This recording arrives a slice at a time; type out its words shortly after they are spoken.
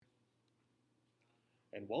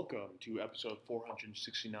and welcome to episode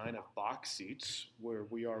 469 of Box Seats, where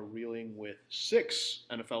we are reeling with 6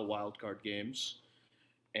 NFL wildcard games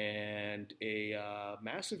and a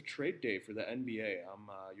massive trade day for the NBA. I'm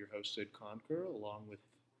your host, Sid Conker, along with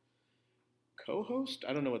co-host.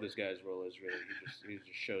 I don't know what this guy's role is, really. He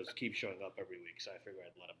just keeps showing up every week, so I figured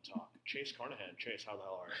I'd let him talk. Chase Carnahan. Chase, how the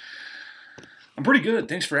hell are you? I'm pretty good.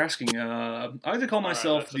 Thanks for asking. I like to call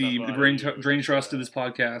myself the brain trust of this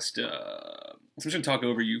podcast. So I'm just going to talk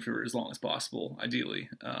over you for as long as possible, ideally.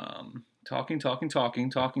 Talking.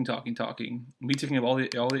 Me taking up all the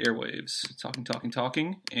airwaves.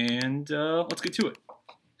 Talking. And let's get to it.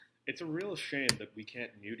 It's a real shame that we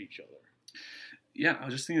can't mute each other. Yeah, I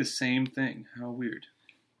was just thinking the same thing. How weird.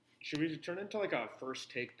 Should we turn into like a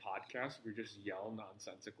first take podcast where we just yell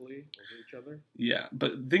nonsensically over each other? Yeah,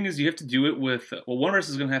 but the thing is, you have to do it with, one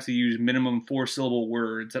person is going to have to use minimum 4-syllable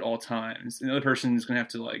words at all times. And the other person is going to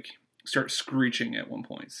have to like start screeching at one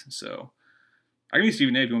point. So I can use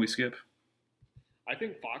Stephen A. if you want me to skip. I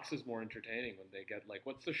think Fox is more entertaining when they get like,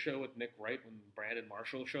 what's the show with Nick Wright when Brandon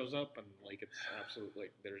Marshall shows up and like it's absolutely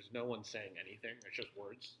like there's no one saying anything. It's just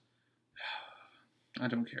words. I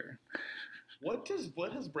don't care. What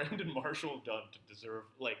has Brandon Marshall done to deserve,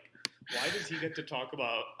 like, why does he get to talk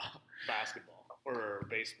about basketball or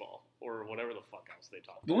baseball or whatever the fuck else they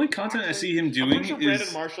talk about? The only content I see him doing I'm sure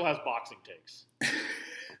Brandon Marshall has boxing takes.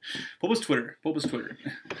 What was Twitter?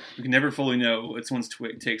 You can never fully know what someone's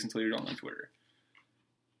takes until you're on Twitter.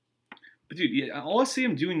 But dude, yeah, all I see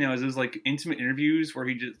him doing now is those like intimate interviews where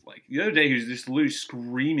he just like the other day he was just literally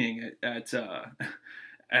screaming at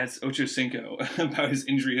Ocho Cinco about his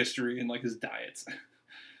injury history and like his diets.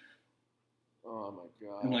 Oh my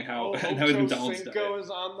god! And like how his Ocho McDonald's Cinco diet is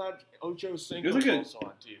on that. Ocho Cinco is like also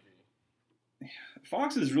on TV.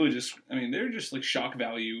 Fox is really just. I mean, they're just like shock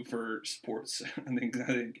value for sports. I think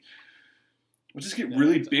we'll just get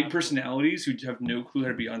really big personalities who have no clue how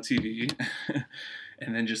to be on TV,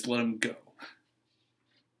 and then just let them go.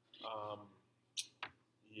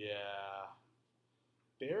 Yeah.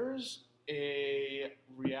 There's a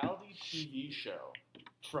reality TV show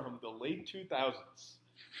from the late 2000s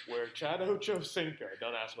where Chad Ochocinco,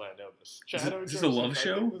 don't ask why I know this. Is this a love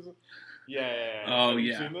show? Yeah. Oh, Have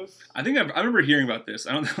you yeah. seen this? I think I remember hearing about this.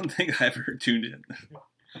 I don't think I ever tuned in.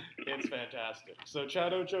 It's fantastic. So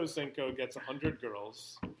Chad Ochocinco gets 100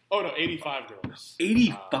 girls. Oh, no, 85 girls.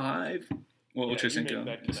 85? Well, yeah, Ochocinco. You make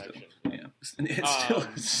that connection. Yeah. It's still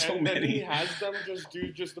so and many. then he has them just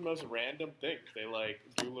do just the most random things. They like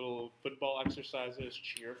do little football exercises,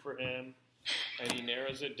 cheer for him, and he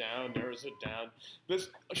narrows it down. This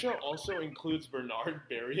show also includes Bernard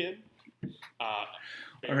Berrien. I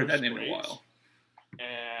heard that name in a while.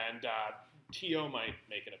 And T.O. might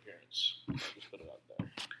make an appearance. I'll just put it out there.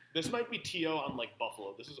 This might be T.O. on like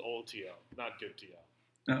Buffalo. This is old T.O., not good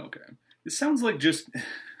T.O. Oh, okay. It sounds like just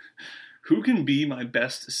who can be my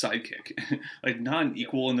best sidekick? Like not an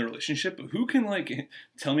equal in the relationship, but who can like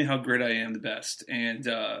tell me how great I am the best and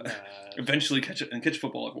eventually catch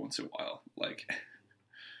football every once in a while. Like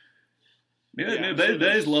maybe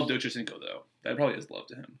that is love to Ochocinco though. That probably is love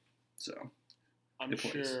to him. So I'm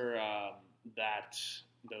sure that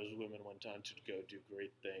those women went on to go do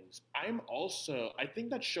great things. I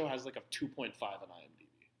think that show has like a 2.5 on IMDb.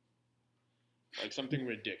 Like something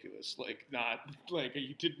ridiculous.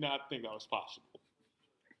 You did not think that was possible.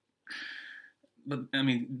 But I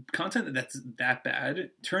mean, content that's that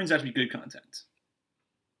bad turns out to be good content.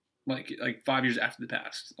 Like 5 years after the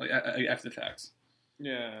past, like after the facts.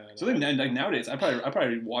 Yeah. So I think like nowadays, I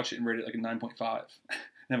probably watch it and rate it like a 9.5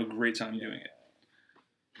 and have a great time doing it.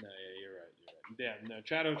 No, yeah, you're right. Yeah, no,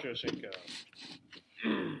 Chad Ochocinco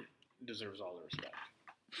deserves all the respect.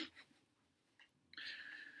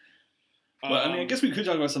 Well, I mean, I guess we could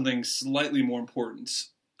talk about something slightly more important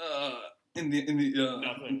in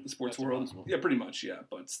the sports world. Impossible. Yeah, pretty much. Yeah,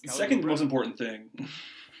 but the second most important thing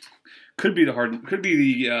could be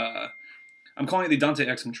the I'm calling it the Dante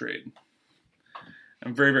Exum trade.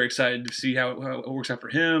 I'm very, very excited to see how it works out for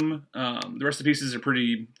him. The rest of the pieces are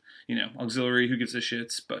pretty, auxiliary. Who gives a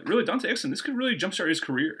shit? But really, Dante Exum, this could really jumpstart his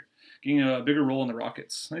career, getting a bigger role in the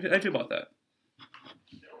Rockets. How do you feel about that?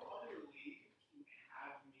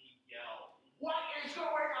 What is going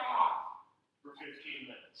on? For 15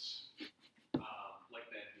 minutes. Like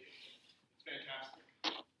that NBA. It's fantastic.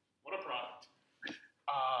 What a product.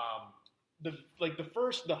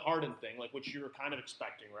 The Harden thing, like what you were kind of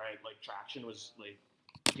expecting, right? Like traction was like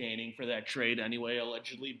gaining for that trade anyway,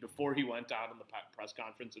 allegedly, before he went out in the press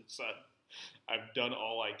conference and said, I've done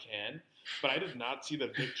all I can. But I did not see the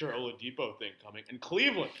Victor Oladipo thing coming. And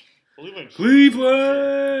Cleveland.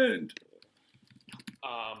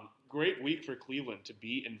 great week for Cleveland to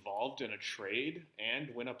be involved in a trade and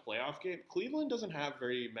win a playoff game. Cleveland doesn't have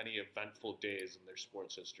very many eventful days in their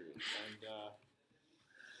sports history, and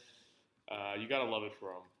you gotta love it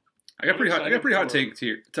for them. I got pretty hot take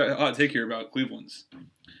here about Cleveland's.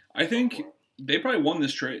 I think they probably won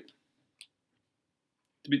this trade.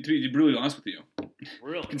 To be brutally honest with you,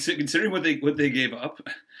 really, considering what they gave up,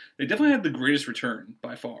 they definitely had the greatest return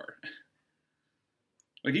by far.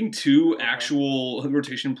 Like getting two actual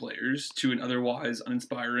rotation players to an otherwise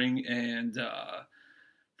uninspiring and,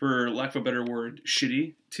 for lack of a better word,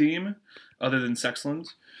 shitty team, other than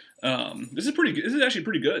Sexland. This is pretty good. This is actually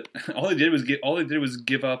pretty good. All they did was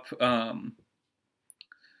give up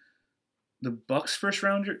the Bucks first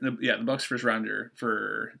rounder. The Bucks first rounder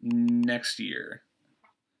for next year.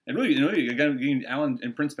 And really, again, getting Allen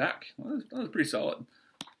and Prince back. That was pretty solid.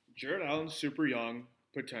 Jared Allen's super young.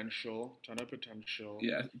 Ton of potential.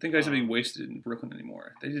 Yeah, I think guys are being wasted in Brooklyn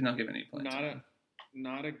anymore. They did not give any plans.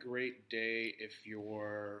 Not a great day if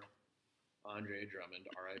you're Andre Drummond,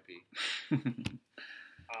 R.I.P.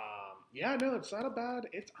 Yeah, no, it's not a bad.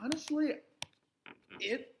 It's honestly,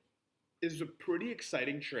 it is a pretty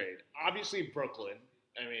exciting trade. Obviously, Brooklyn.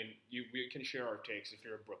 I mean, we can share our takes if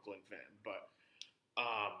you're a Brooklyn fan, but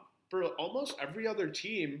for almost every other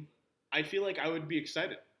team, I feel like I would be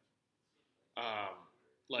excited.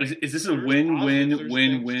 Is this a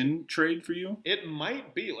win-win-win-win trade for you? It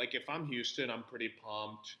might be. Like, if I'm Houston, I'm pretty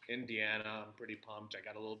pumped. Indiana, I'm pretty pumped. I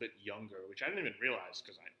got a little bit younger, which I didn't even realize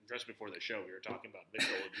because just before the show, we were talking about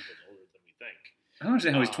Victor Oladipo's older than we think. I don't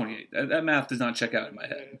understand how he's 28. That math does not check out in my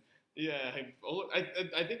head. Yeah, I think.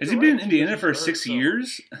 Has he been in Indiana for 6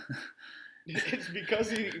 years? It's because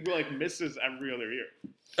he misses every other year.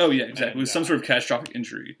 Oh yeah, exactly. With some sort of catastrophic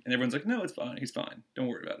injury, and everyone's like, "No, it's fine. He's fine. Don't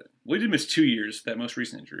worry about it." Well, he did miss 2 years. That most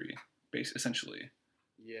recent injury, essentially.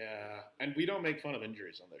 Yeah, and we don't make fun of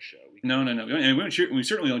injuries on this show. No, and we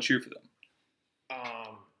certainly don't cheer for them.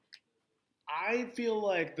 I feel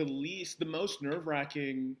like the most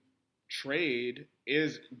nerve-wracking trade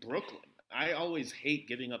is Brooklyn. I always hate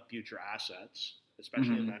giving up future assets,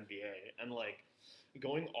 especially in the NBA, and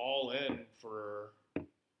going all in for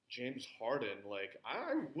James Harden.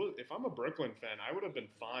 If I'm a Brooklyn fan, I would have been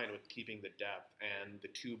fine with keeping the depth and the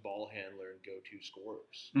two ball handler and go-to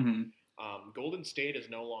scorers. Mm-hmm. Golden State is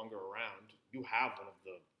no longer around. You have one of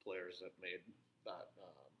the players that made that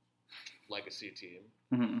legacy team.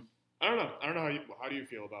 Mm-hmm. I don't know. How do you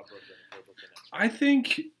feel about Brooklyn? I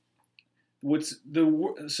think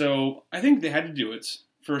I think they had to do it,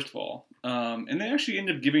 first of all. And they actually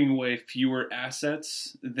ended up giving away fewer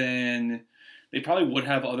assets than they probably would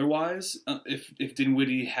have otherwise if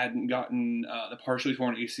Dinwiddie hadn't gotten the partially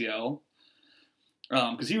torn ACL.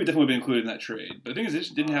 Because he would definitely be included in that trade. But the thing is, they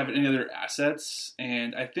just didn't have any other assets.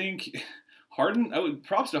 And I think Harden,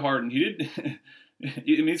 props to Harden. He did. I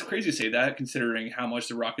mean, it's crazy to say that considering how much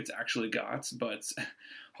the Rockets actually got. But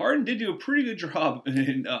Harden did do a pretty good job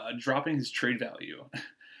in dropping his trade value,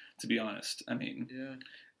 to be honest. I mean, yeah.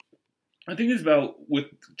 I think it's about with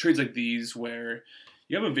trades like these where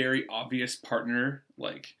you have a very obvious partner.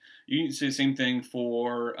 Like, you can say the same thing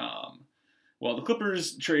for, the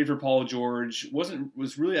Clippers trade for Paul George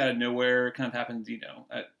was really out of nowhere. Kind of happened,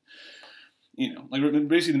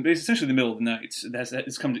 basically essentially the middle of the night.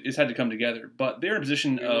 It's had to come together. But they're in a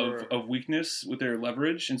position of weakness with their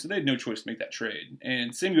leverage, and so they had no choice to make that trade.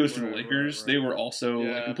 And same goes for the Lakers. Right. They were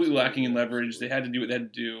also completely lacking in leverage. They had to do what they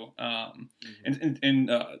had to do.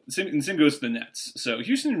 Same goes to the Nets. So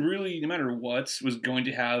Houston really, no matter what, was going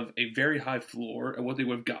to have a very high floor of what they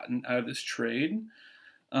would have gotten out of this trade.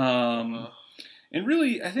 And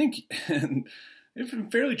really, I think they've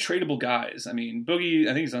been fairly tradable guys. I mean, Boogie, I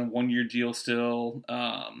think he's on a 1-year deal still.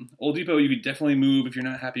 Oladipo, you could definitely move if you're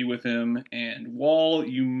not happy with him. And Wall,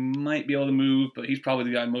 you might be able to move, but he's probably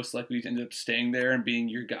the guy most likely to end up staying there and being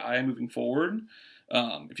your guy moving forward.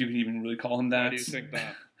 If you can even really call him that. Why do you think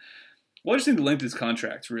that? Well, I just think the length of his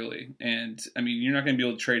contract, really. And, I mean, you're not going to be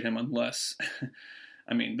able to trade him unless...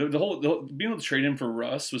 I mean, the whole being able to trade him for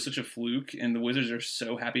Russ was such a fluke, and the Wizards are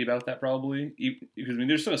so happy about that probably. Because, I mean,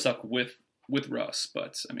 they're still going to suck with Russ,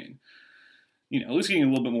 but, I mean, at least getting a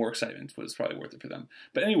little bit more excitement was probably worth it for them.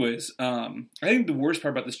 But anyways, I think the worst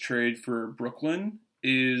part about this trade for Brooklyn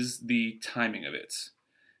is the timing of it.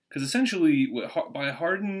 Because essentially, by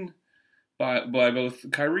Harden... By both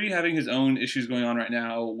Kyrie having his own issues going on right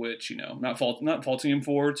now, which not faulting him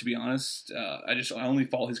for, to be honest. I only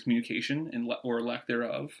fault his communication or lack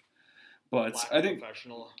thereof. But I think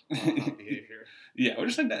professional behavior. Yeah, or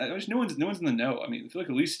just like that. No one's in the know. I mean, I feel like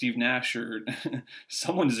at least Steve Nash or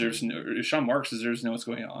someone deserves to know. Or Sean Marks deserves to know what's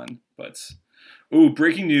going on. But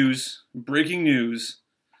breaking news!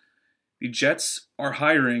 the Jets are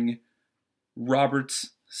hiring Robert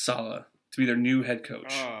Saleh to be their new head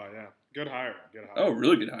coach. Oh, yeah. Good hire. Oh,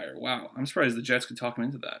 really good hire. Wow. I'm surprised the Jets could talk him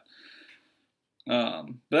into that.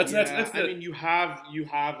 But that's I mean, you have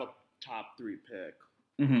a top 3 pick.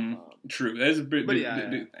 Mm-hmm. True. That is a big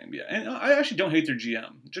thing. Yeah. And I actually don't hate their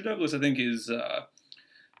GM. Joe Douglas, I think,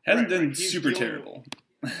 hasn't been super terrible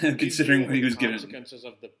considering what he was given. Consequences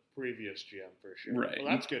of the previous GM for sure. Right. Well,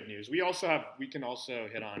 that's good news. We can also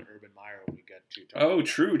hit on Urban Meyer when we get to. Oh,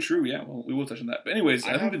 true. Yeah. Well, we will touch on that. But anyways,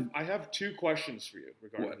 I have 2 questions for you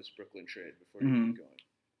regarding this Brooklyn trade before you keep going.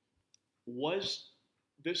 Was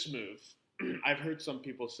this move? I've heard some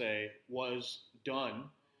people say was done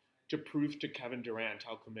to prove to Kevin Durant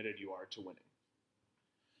how committed you are to winning.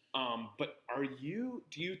 But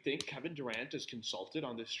do you think Kevin Durant is consulted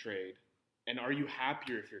on this trade? And are you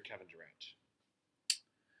happier if you're Kevin Durant?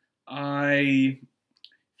 I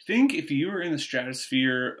think if you were in the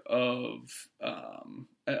stratosphere of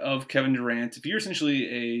Kevin Durant, if you're essentially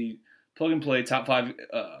a plug-and-play top 5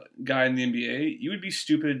 guy in the NBA, you would be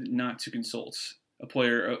stupid not to consult a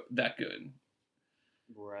player that good.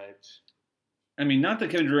 Right. I mean, not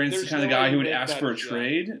that Kevin Durant's the kind of guy who would ask for a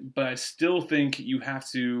trade, but I still think you have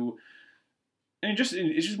to. And it's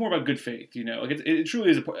just more about good faith, you know. Like it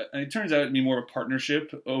truly is. It turns out to be more of a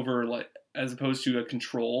partnership over as opposed to a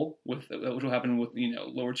control which will happen with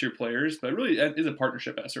lower tier players. But it really is a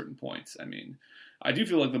partnership at a certain point. I mean, I do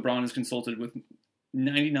feel like LeBron is consulted with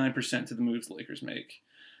 99% of the moves the Lakers make,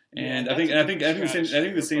 and I think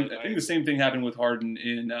the same thing happened with Harden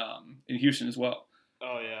in Houston as well.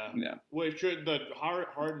 Oh yeah. Well, the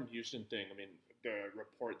Harden Houston thing. I mean, the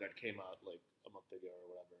report that came out like a month ago or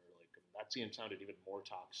whatever. That scene sounded even more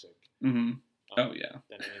toxic. Mm-hmm. Than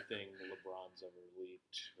anything LeBron's ever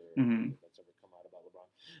leaked or that's ever come out about LeBron.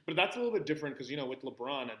 But that's a little bit different because with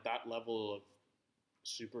LeBron at that level of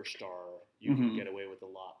superstar, you can get away with a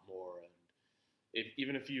lot more. And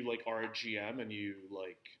even if you are a GM and you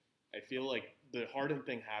I feel like the Harden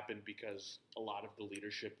thing happened because a lot of the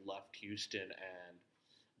leadership left Houston and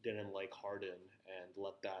didn't like Harden and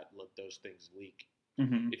let those things leak.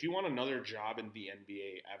 Mm-hmm. If you want another job in the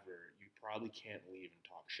NBA ever, you probably can't leave and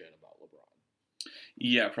talk shit about LeBron.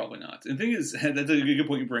 Yeah, probably not. And the thing is, that's a good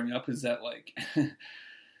point you bring up, is that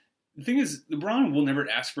the thing is, LeBron will never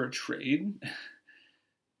ask for a trade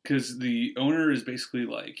because the owner is basically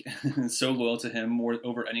so loyal to him more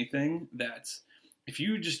over anything that if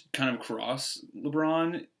you just kind of cross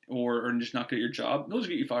LeBron or just not get your job, they'll just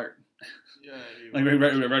get you fired. Yeah,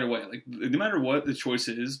 right away. No matter what the choice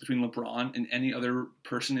is between LeBron and any other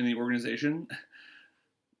person in the organization,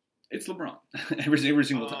 it's LeBron every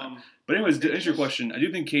single time. But anyways, to answer your question, I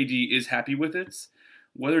do think KD is happy with it.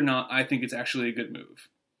 Whether or not I think it's actually a good move,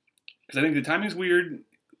 because I think the timing's weird.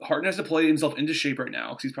 Harden has to play himself into shape right now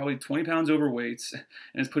because he's probably 20 pounds overweight and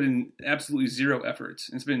has put in absolutely zero effort.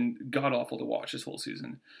 And it's been god awful to watch this whole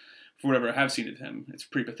season. For whatever I have seen of him, it's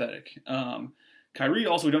pretty pathetic. Kyrie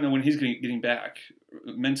also, we don't know when he's getting back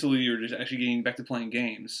mentally or just actually getting back to playing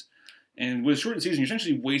games. And with a shortened season, you're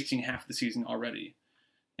essentially wasting half the season already.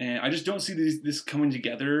 And I just don't see this coming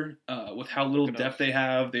together with how little depth they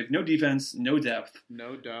have. They have no defense, no depth.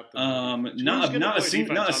 No depth. Not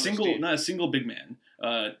a single big man.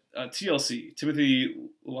 TLC, Timothy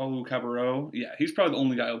Luwawu-Cabarrot. Yeah, he's probably the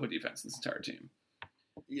only guy who will put defense in this entire team.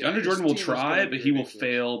 Yeah, DeAndre Jordan will try, but he will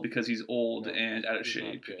fail because he's old and out of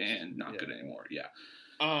shape and not good anymore. Yeah.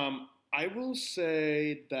 I will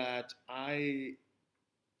say that I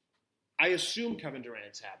assume Kevin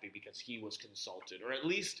Durant's happy because he was consulted, or at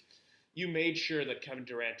least you made sure that Kevin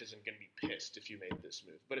Durant isn't going to be pissed if you made this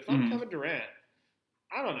move. But if I'm Kevin Durant,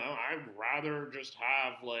 I don't know. I'd rather just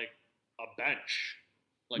have a bench.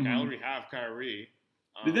 I already have Kyrie.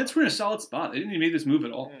 But that's we're in a solid spot. They didn't even make this move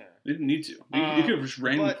at all. Yeah. They didn't need to. They could have just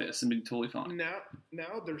ran with this and been totally fine.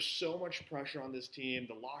 Now there's so much pressure on this team.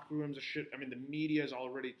 The locker rooms are shit. I mean, the media is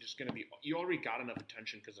already just going to be. You already got enough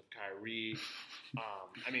attention because of Kyrie.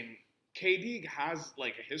 I mean, KD has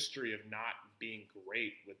a history of not being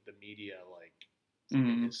great with the media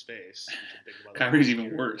in his face. Kyrie's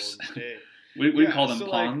even worse. We call them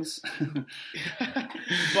pawns.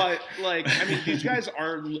 But I mean, these guys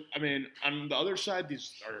are. I mean, on the other side,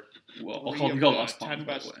 these are. Well, we call us pawns, 10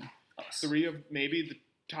 best. Three of maybe the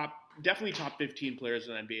definitely top 15 players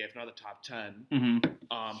in the NBA, if not the top 10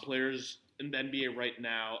 players in the NBA right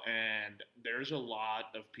now, and there's a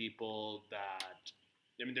lot of people that.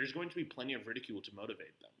 I mean, there's going to be plenty of ridicule to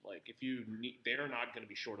motivate them. They are not going to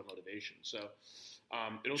be short of motivation. So,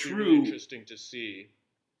 it'll be really interesting to see.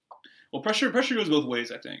 Well, pressure goes both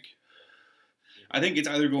ways, I think. I think it's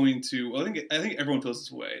either going to. Well, I think everyone feels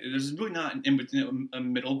this way. There's really not a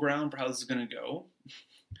middle ground for how this is going to go.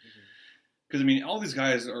 Because I mean, all these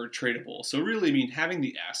guys are tradable. So really, I mean, having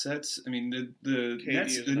the assets. I mean, the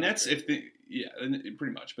Nets, if they, yeah,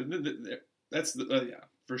 pretty much. But that's yeah,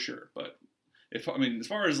 for sure. But as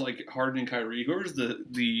far as like Harden and Kyrie, whoever's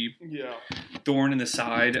the thorn in the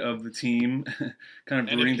side of the team, kind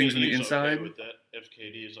of ruining things from the inside. Okay with that. If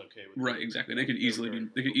KD is okay with right, exactly. They could easily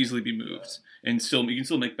be moved, and you can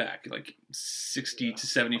still make back like 60 to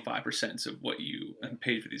 75% of what you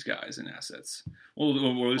paid for these guys in assets. Well,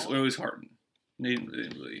 or at least Harden. They didn't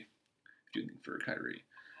really do anything for Kyrie.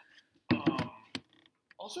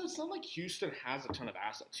 Also, it's not like Houston has a ton of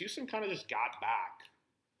assets. Houston kind of just got back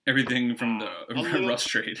everything from the Russ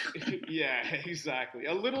trade. Yeah, exactly.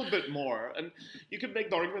 A little bit more. And you could make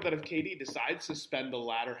the argument that if KD decides to spend the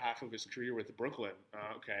latter half of his career with Brooklyn,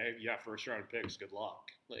 first round picks, good luck.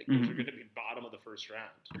 Like, those are going to be bottom of the first round.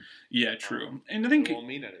 Yeah, true. And I think it won't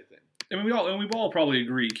mean anything. I mean, we all probably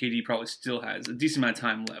agree KD probably still has a decent amount of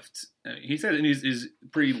time left. He said in his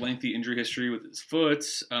pretty lengthy injury history with his foot,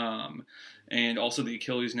 and also the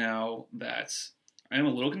Achilles now, that I am a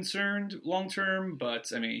little concerned long term,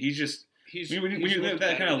 but I mean, he's when you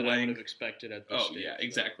that kind of length expected at this stage. Yeah,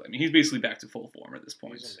 exactly. I mean, he's basically back to full form at this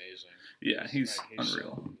point. He's amazing. Yeah, he's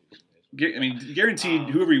unreal. I mean, guaranteed,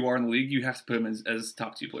 whoever you are in the league, you have to put him as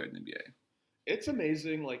top 2 player in the NBA. It's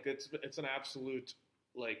amazing. Like, it's an absolute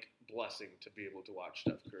like blessing to be able to watch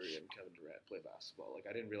Steph Curry and Kevin Durant play basketball. Like,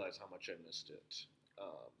 I didn't realize how much I missed it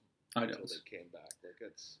until they came back.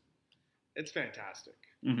 Like, it's fantastic.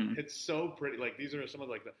 Mm-hmm. It's so pretty. Like, these are some of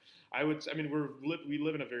like we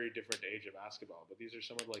live in a very different age of basketball, but these are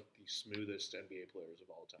some of like the smoothest NBA players of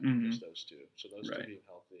all time. Mm-hmm. Just those two. So those two being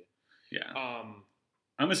healthy. Yeah.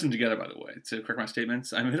 I miss them together, by the way, to correct my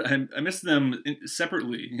statements. I miss them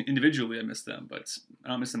separately, individually. I miss them, but I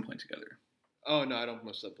don't miss them playing together. Oh, no, I don't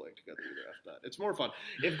miss them playing together either after that. It's more fun.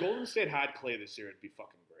 If Golden State had Clay this year, it'd be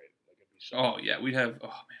fucking great. Like, it'd be so fun. Yeah, we'd have... Oh,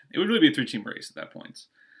 man. It would really be a 3-team race at that point.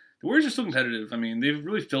 The Warriors are still competitive. I mean, they've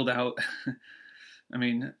really filled out... I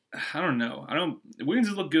mean, I don't know. Wiggins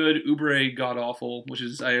has looked good. Oubre god-awful, which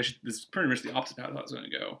is... this is pretty much the opposite of how I was going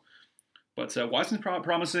to go. But Watson's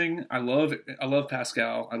promising. I love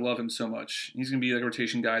Pascal. I love him so much. He's going to be like a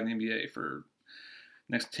rotation guy in the NBA for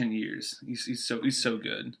the next 10 years. He's so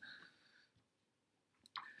good.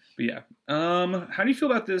 But yeah, how do you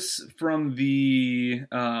feel about this from the?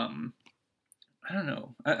 I don't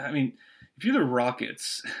know. I mean, if you're the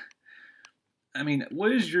Rockets, I mean,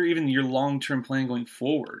 what is your long-term plan going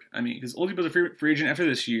forward? I mean, because Oladipo's a free agent after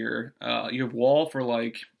this year. You have Wall for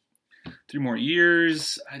like 3 more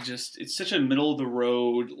years. It's such a middle of the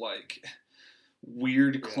road, like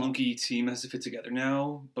weird, clunky team that has to fit together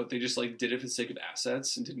now. But they just like did it for the sake of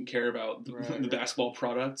assets and didn't care about the basketball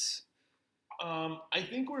products. I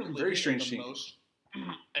think we're living very strange the team. most.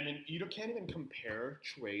 I mean, you can't even compare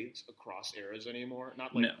trades across eras anymore.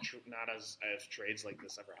 Not like not as if trades like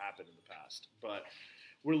this ever happened in the past, but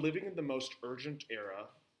we're living in the most urgent era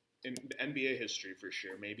in NBA history for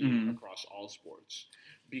sure. Maybe across all sports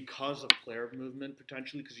because of player movement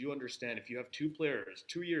potentially. Because you understand if you have 2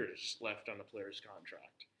 years left on a player's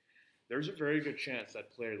contract, there's a very good chance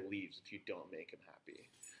that player leaves if you don't make him happy.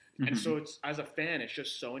 And so it's, as a fan, it's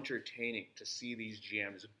just so entertaining to see these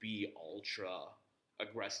GMs be ultra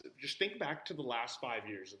aggressive. Just think back to the last 5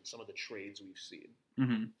 years and some of the trades we've seen.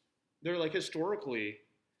 Mm-hmm. They're like historically,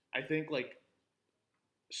 I think like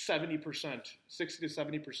 60 to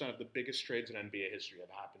 70% of the biggest trades in NBA history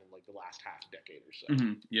have happened in like the last half decade or so.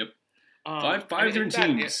 Mm-hmm. Yep. Five different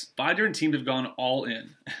teams. 5 different teams have gone all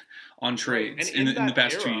in on trades in the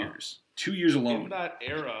past era, 2 years. 2 years alone. In that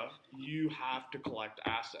era, you have to collect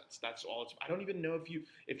assets. That's all. I don't even know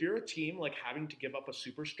if you're a team like having to give up a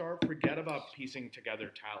superstar, forget about piecing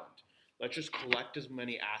together talent. Let's just collect as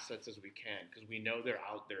many assets as we can because we know they're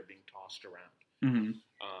out there being tossed around. Mm-hmm.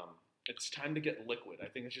 It's time to get liquid. I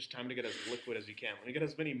think it's just time to get as liquid as you can. Let me get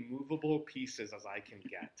as many movable pieces as I can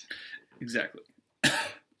get. Exactly.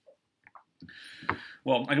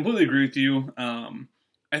 Well, I completely agree with you.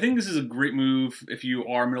 I think this is a great move if you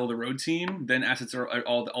are a middle of the road team. Then assets are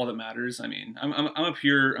all that matters. I mean, I'm a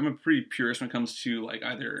pretty purist when it comes to like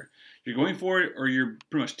either you're going for it or you're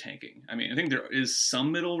pretty much tanking. I mean, I think there is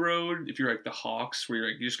some middle road if you're like the Hawks where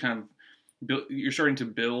you just kind of you're starting to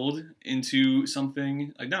build into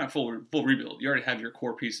something like not a full rebuild. You already have your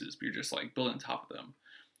core pieces, but you're just like building on top of them.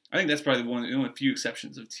 I think that's probably one of the only few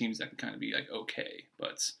exceptions of teams that can kind of be like okay,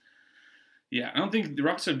 but. Yeah, I don't think the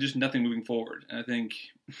Rockets have just nothing moving forward. And I think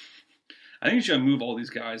you should move all these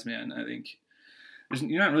guys, man. I think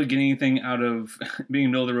you're not really getting anything out of being a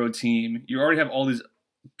middle of the road team. You already have all these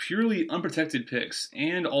purely unprotected picks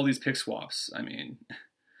and all these pick swaps. I mean,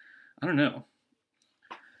 I don't know.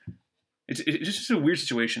 It's just a weird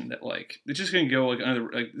situation that like it's just going to go like another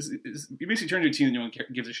like you basically turn into a team that no one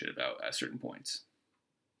gives a shit about at certain points.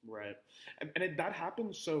 Right, and that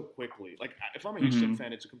happens so quickly. Like if I'm a Houston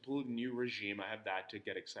fan, it's a completely new regime. I have that to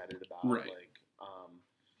get excited about. Right. Like,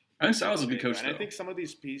 I think Styles is a good coach, and though. I think some of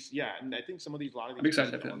these pieces, and I think a lot of these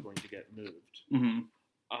pieces are going to get moved. Mm-hmm.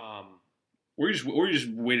 Or you just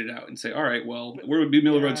wait it out and say, all right, well, we're a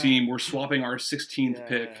middle of the road team. We're swapping our 16th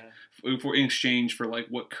pick for in exchange for like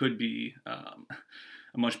what could be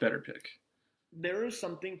a much better pick. There is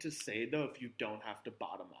something to say though if you don't have to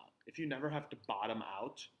bottom out. If you never have to bottom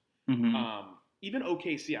out, even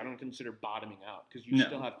OKC, I don't consider bottoming out because you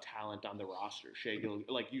still have talent on the roster. Shai Gilgeous,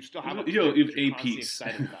 like you still have a piece.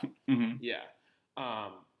 Excited about. Yeah.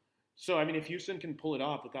 So I mean, if Houston can pull it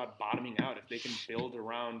off without bottoming out, if they can build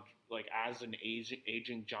around like as an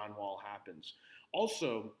aging John Wall happens.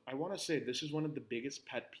 Also, I want to say this is one of the biggest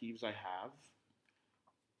pet peeves I have.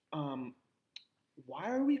 Why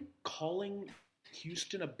are we calling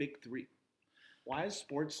Houston a big three? Why is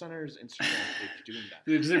SportsCenter's Instagram page doing that?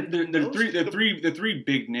 Because they're three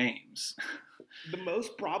big names. The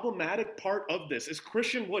most problematic part of this is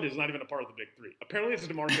Christian Wood is not even a part of the big three. Apparently, it's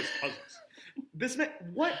DeMarcus Cousins. This man,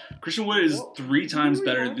 what? Christian Wood is 3 times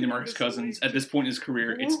better than DeMarcus Cousins at this point in his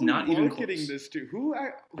career. It's not even close. This to who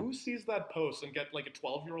sees that post and get like a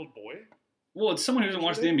 12-year-old boy? Well, it's someone who doesn't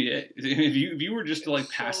watch the NBA. If you were just to like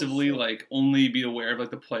passively like only be aware of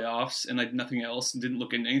like the playoffs and like nothing else and didn't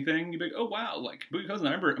look into anything, you'd be like, oh wow, like Boogie Cousins.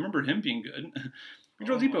 I remember him being good.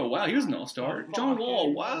 Joe Depot, wow, he was an all-star. John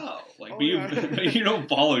Wall, wow. Like, but you don't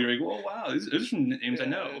follow. You're like, well, wow, these are some names I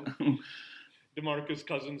know. DeMarcus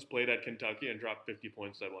Cousins played at Kentucky and dropped 50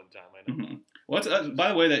 points that one time. I know. Mm-hmm. Well, by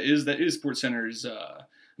the way, that is SportsCenter's. I'm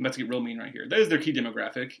about to get real mean right here. That is their key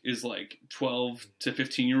demographic. Is like 12 to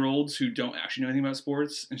 15-year-olds who don't actually know anything about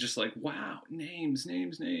sports and just like, wow, names. I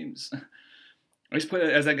used to play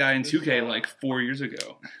as that guy in 2K like 4 years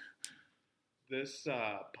ago. This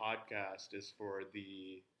podcast is for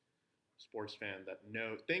the sports fan that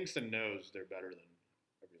thinks and knows they're better than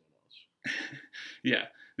everyone else. Yeah.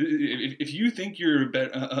 If you think you're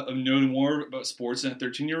know more about sports than a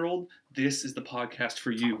 13-year-old, this is the podcast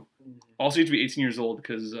for you. Mm-hmm. Also, you have to be 18 years old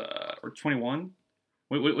because, or 21.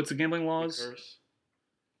 What's the gambling laws? Curse.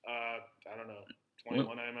 I don't know.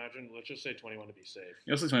 21, I imagine. Let's just say 21 to be safe.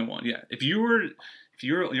 Yeah, let's say 21. Yeah. If you're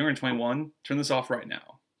younger than 21, turn this off right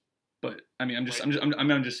now. But I mean, I'm just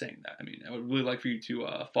saying that. I mean, I would really like for you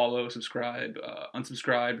to follow, subscribe,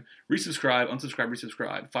 unsubscribe, resubscribe, unsubscribe,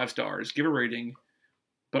 resubscribe, 5 stars, give a rating,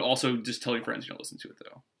 but also just tell your friends you don't listen to it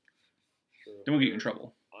though. Sure. Then we'll get you in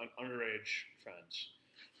trouble. Underage friends.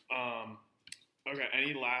 Okay.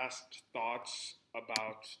 Any last thoughts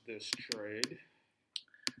about this trade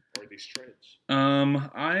or these trades?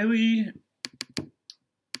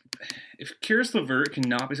 If Karis LeVert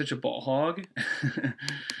cannot be such a ball hog,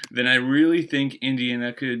 then I really think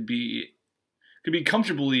Indiana could be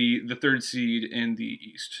comfortably the 3rd seed in the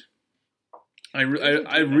East. I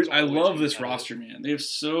love this roster, man. They have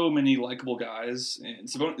so many likable guys, and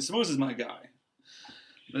Sabonis is my guy.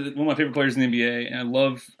 One of my favorite players in the NBA, and I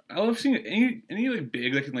love seeing any like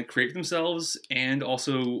big that can like create for themselves and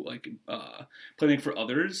also like playing for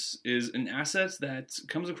others is an asset that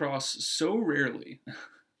comes across so rarely.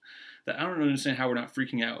 That I don't understand how we're not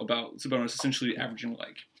freaking out about Sabonis essentially averaging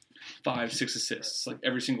like 5-6 assists like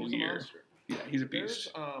every single year. Yeah, he's a beast.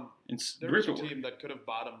 There's a team that could have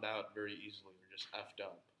bottomed out very easily or just effed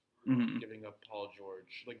up, giving up Paul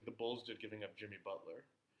George, like the Bulls did, giving up Jimmy Butler.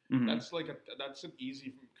 Mm-hmm. That's an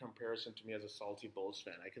easy comparison to me as a salty Bulls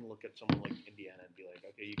fan. I can look at someone like Indiana and be like,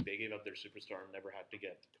 okay, they gave up their superstar and never had to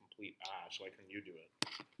get complete ash. Why couldn't you do it?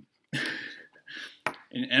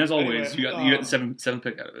 And as always, you got the seventh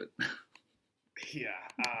pick out of it. Yeah.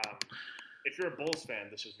 If you're a Bulls fan,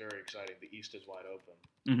 this is very exciting. The East is wide open.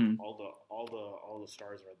 Mm-hmm. All the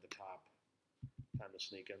stars are at the top. Time to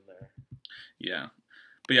sneak in there. Yeah,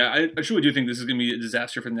 but yeah, I truly do think this is going to be a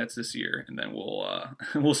disaster for the Nets this year, and then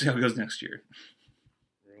we'll see how it goes next year.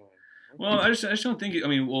 Really? Okay. Well, I just don't think.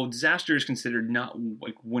 Disaster is considered not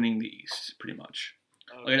like winning the East, pretty much.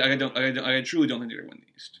 I truly don't think they're going to win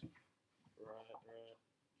the East.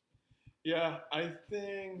 Yeah, I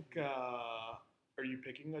think. Are you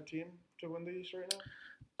picking a team to win the East right now?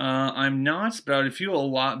 I'm not, but I would feel a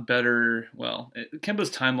lot better. Well,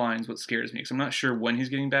 Kemba's timeline is what scares me because I'm not sure when he's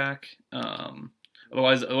getting back.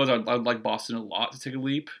 Otherwise, I'd like Boston a lot to take a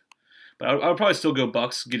leap. But I would probably still go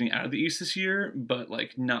Bucks getting out of the East this year, but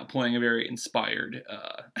like not playing a very inspired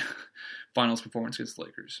finals performance against the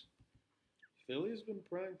Lakers. Philly's been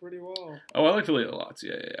playing pretty well. Oh, I like Philly a lot.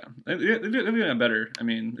 Yeah. They've gotten better. I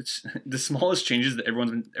mean, it's the smallest changes that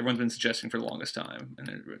everyone's been suggesting for the longest time, and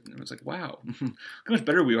it was like, wow, look how much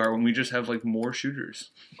better we are when we just have like more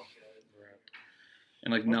shooters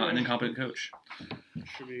and like not an incompetent coach.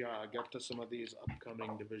 Should we get to some of these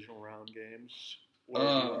upcoming divisional round games? Or do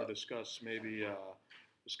you want to discuss maybe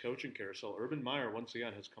this coaching carousel? Urban Meyer once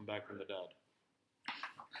again has come back from the dead.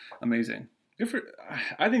 Amazing.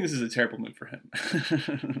 I think this is a terrible move for him.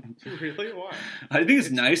 Really? Why? I think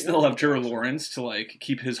it's nice that he'll have Trevor Lawrence to like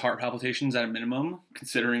keep his heart palpitations at a minimum,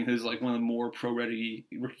 considering he's like one of the more pro-ready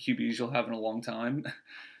rookie QBs you'll have in a long time.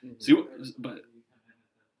 Mm-hmm. But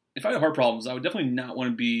if I had heart problems, I would definitely not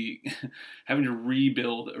want to be having to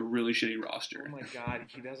rebuild a really shitty roster. Oh my God,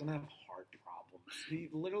 he doesn't have heart problems. He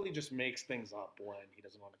literally just makes things up when he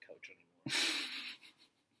doesn't want to coach anymore.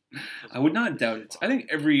 I would not doubt it. I think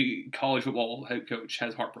every college football head coach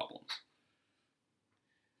has heart problems.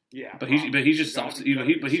 Yeah, but he's just soft.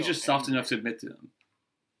 But he's just soft enough to admit to them.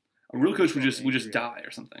 A real coach would just die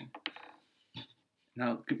or something.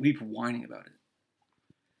 Now keep whining about it.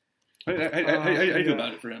 How do you feel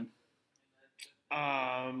about it for him?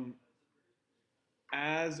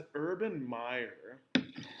 As Urban Meyer,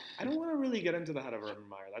 I don't want to really get into the head of Urban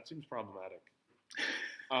Meyer. That seems problematic.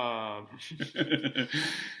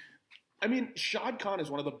 I mean, Shad Khan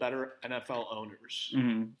is one of the better NFL owners,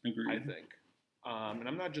 Agreed. I think. And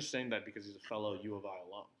I'm not just saying that because he's a fellow U of I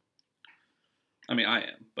alum. I mean, I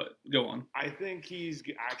am, but go on. I think he's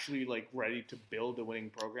actually like ready to build a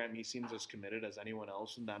winning program. He seems as committed as anyone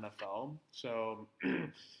else in the NFL. So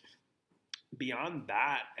beyond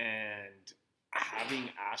that and having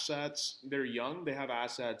assets, they're young, they have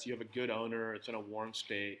assets, you have a good owner, it's in a warm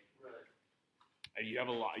state. You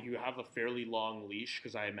have a fairly long leash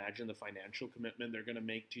because I imagine the financial commitment they're going to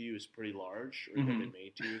make to you is pretty large, or that they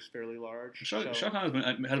made to you is fairly large. Shad Khan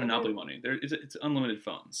has monopoly money. It's unlimited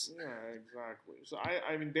funds. Yeah, exactly. So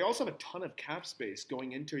I mean, they also have a ton of cap space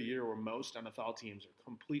going into a year where most NFL teams are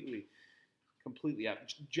completely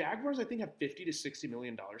out. Jaguars, I think, have $50 to $60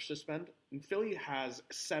 million to spend, and Philly has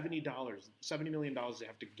 $70 million they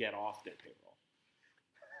have to get off their payroll.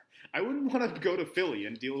 I wouldn't want to go to Philly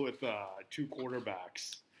and deal with two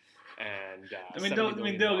quarterbacks and. Yeah,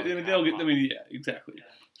 exactly.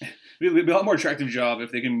 It'd be a lot more attractive job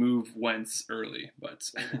if they can move Wentz early, but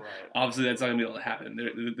obviously that's not gonna be able to happen.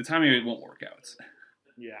 The timing it won't work out.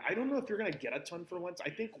 Yeah, I don't know if you're gonna get a ton for Wentz. I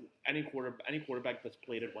think any quarterback that's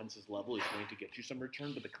played at Wentz's level is going to get you some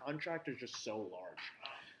return, but the contract is just so large.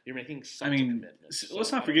 You're making such a commitment.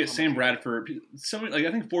 Let's not forget Sam Bradford. I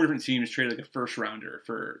think 4 different teams traded like a first rounder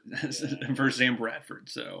for Sam Bradford.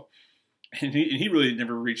 So, and he really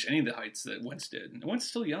never reached any of the heights that Wentz did. And Wentz is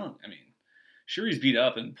still young. I mean, sure he's beat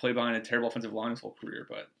up and played behind a terrible offensive line his whole career,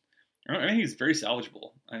 but I think he's very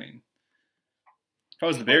salvageable. I mean, if I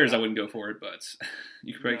was the Bears, I wouldn't go for it, but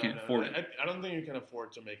you probably can't afford it. I don't think you can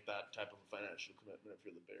afford to make that type of a financial commitment if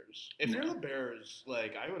you're the Bears. If you're the Bears,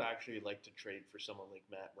 like, I would actually like to trade for someone like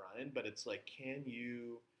Matt Ryan, but it's like, can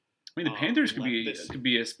you? I mean, the Panthers could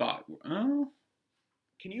be a spot. Oh,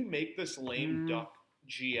 can you make this lame duck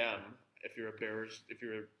GM if you're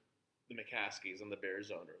the McCaskies and the Bears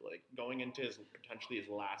owner, like going into potentially his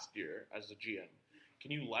last year as a GM? Can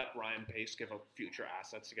you let Ryan Pace give up future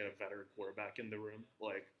assets to get a veteran quarterback in the room?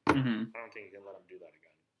 Like, I don't think you can let him do that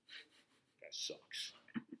again. That sucks.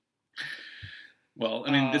 Well,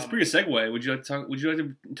 I mean, that's a pretty good segue. Would you like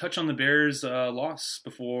to touch on the Bears' loss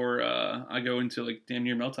before I go into like damn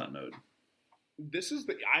near meltdown mode? This is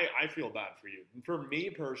I feel bad for you. For me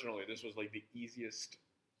personally, this was like the easiest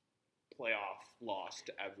playoff loss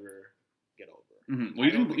to ever get over. Mm-hmm. Well,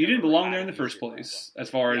 you didn't belong there in the first place, as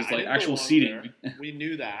far as like actual seeding. We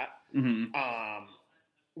knew that.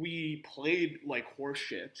 We played like horse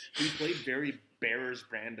shit. We played very Bears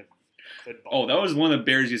brand of football. Oh, that was one of the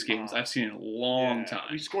Bears' games I've seen in a long time.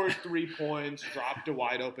 We scored 3 points, dropped a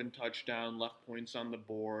wide open touchdown, left points on the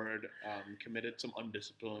board, committed some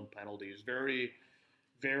undisciplined penalties. Very,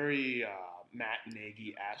 very Matt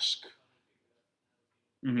Nagy-esque.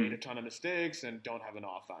 Made a ton of mistakes and don't have an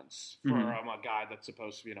offense for a guy that's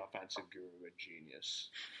supposed to be an offensive guru and genius.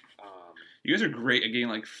 You guys are great at getting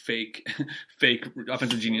like fake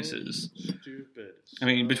offensive geniuses. Stupid. I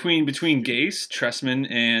mean, between Gase,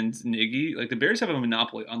 Trestman, and Nagy, like the Bears have a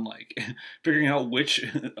monopoly on like figuring out which.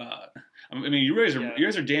 I mean, you guys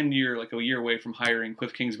are damn near like a year away from hiring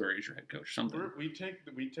Cliff Kingsbury as your head coach or something. We take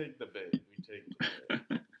the bait. We take the bait.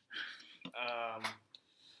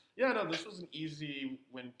 Yeah, no, this was an easy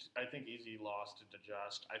win. I think easy loss to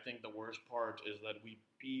digest. I think the worst part is that we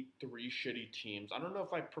beat 3 shitty teams. I don't know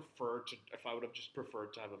if if I would have just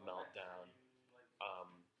preferred to have a meltdown,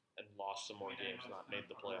 and lost some more games, not made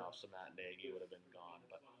the playoffs, and Matt Nagy would have been gone.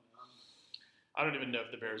 But I don't even know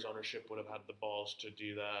if the Bears ownership would have had the balls to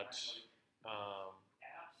do that.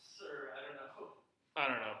 I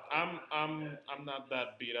don't know. I'm not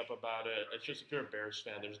that beat up about it. It's just if you're a Bears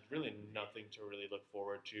fan, there's really nothing to really look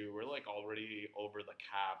forward to. We're like already over the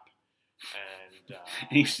cap,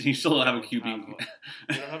 and you still don't have a QB.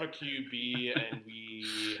 We don't have a QB, and we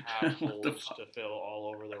have holes to fill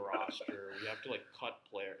all over the roster. We have to like cut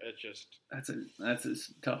players. It's just that's a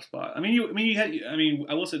tough spot. I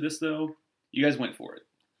I will say this though. You guys went for it.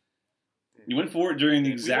 You went for it during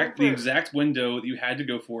the exact window that you had to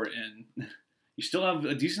go for it in. You still have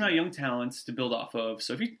a decent amount of young talents to build off of.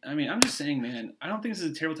 So I'm just saying, man, I don't think this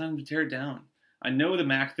is a terrible time to tear it down. I know the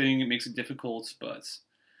Mac thing, it makes it difficult, but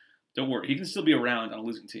don't worry. He can still be around on a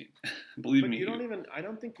losing team. Believe me. I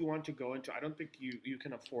don't think you want to go into, I don't think you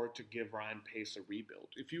can afford to give Ryan Pace a rebuild.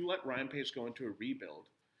 If you let Ryan Pace go into a rebuild,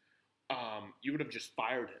 you would have just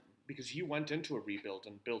fired him because he went into a rebuild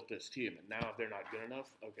and built this team. And now if they're not good enough,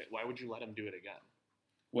 okay, why would you let him do it again?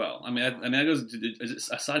 Well, that goes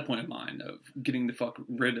to a side point of mine of getting the fuck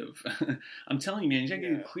rid of. I'm telling you, man, you gotta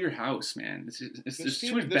get a clear house, man. It's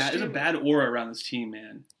too much bad. There's a bad aura around this team,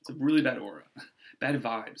 man. It's a really bad aura, bad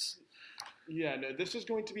vibes. Yeah, no, this is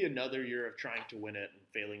going to be another year of trying to win it and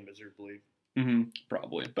failing miserably. Mm-hmm,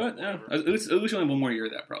 probably, but at least only one more year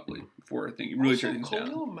of that probably before I think you really turn things down.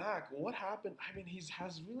 Khalil Mack, what happened? I mean, he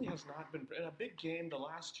has not been in a big game. The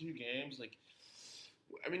last 2 games, like.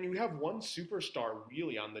 I mean, you have one superstar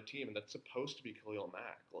really on the team, and that's supposed to be Khalil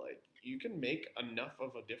Mack. Like, you can make enough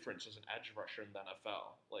of a difference as an edge rusher in the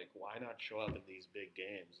NFL. Like, why not show up in these big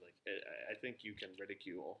games? Like, I think you can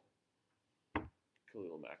ridicule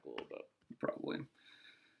Khalil Mack a little bit. Probably.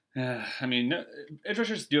 I mean, edge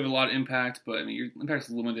rushers do have a lot of impact, but I mean, your impact's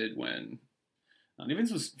limited when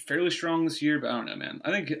defense was fairly strong this year. But I don't know, man.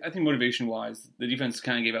 I think motivation-wise, the defense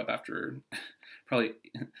kind of gave up after. Probably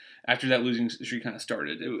after that losing streak kind of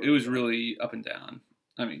started, it was really up and down.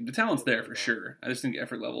 I mean, the talent's there for sure. I just think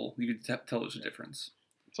effort level, you could tell there's a difference.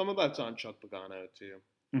 Some of that's on Chuck Pagano too.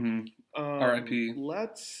 Mm-hmm. R.I.P.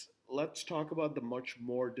 Let's talk about the much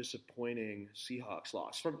more disappointing Seahawks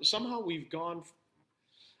loss. Somehow we've gone.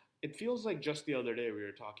 It feels like just the other day we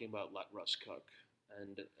were talking about let Russ cook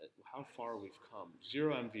and how far we've come.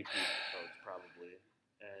 0 MVP votes probably,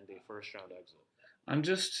 and a first round exit. I'm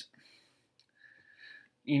just.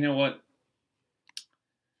 You know what?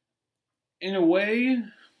 In a way,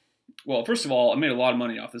 well, first of all, I made a lot of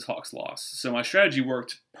money off this Hawks loss, so my strategy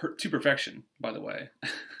worked to perfection. By the way,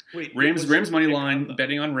 wait, Rams money line,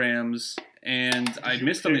 betting on Rams, and I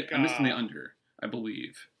missed on the under, I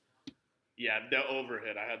believe. Yeah, the over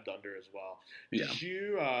hit. I had the under as well. Did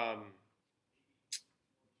you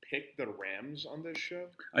pick the Rams on this show?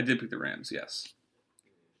 I did pick the Rams. Yes.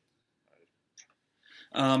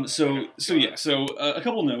 So a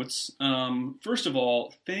couple notes. First of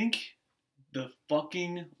all, thank the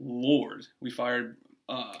fucking Lord we fired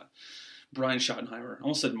Brian Schottenheimer.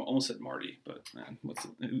 Almost said Marty, but man,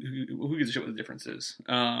 who gives a shit what the difference is?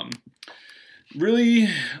 Really,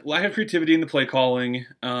 lack of creativity in the play calling.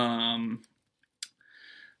 I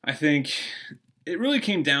think it really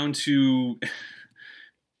came down to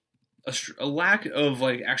a lack of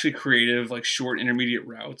like actually creative, like short intermediate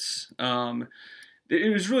routes.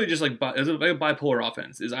 It was really just like a bipolar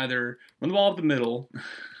offense. Is either run the ball up the middle,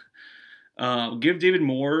 give David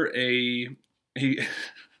Moore a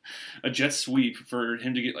jet sweep for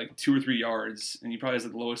him to get like 2 or 3 yards, and he probably has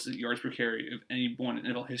like the lowest yards per carry of anyone in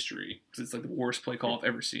NFL history because it's like the worst play call I've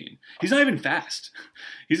ever seen. He's not even fast.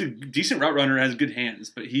 He's a decent route runner, has good hands,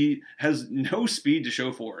 but he has no speed to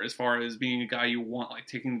show for as far as being a guy you want like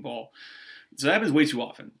taking the ball. So that happens way too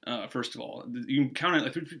often, first of all. You can count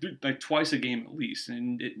it like twice a game at least,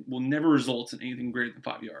 and it will never result in anything greater than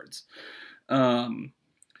 5 yards. I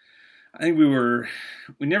think we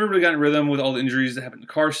never really got in rhythm with all the injuries that happened to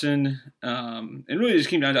Carson. It really just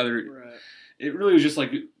came down to it really was just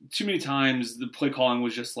like too many times the play calling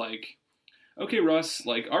was just like, okay, Russ,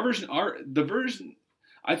 like the version,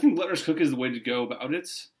 I think let Russ cook is the way to go about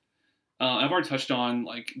it. I've already touched on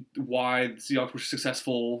like why the Seahawks were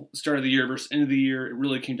successful start of the year versus end of the year. It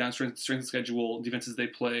really came down to strength of schedule, defenses they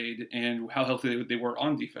played, and how healthy they were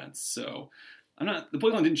on defense. So the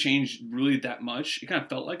play calling didn't change really that much. It kind of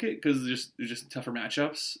felt like it because there's just tougher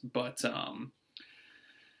matchups. But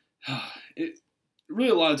it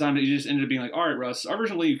really a lot of time it just ended up being like, all right, Russ, our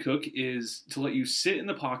version of let you cook is to let you sit in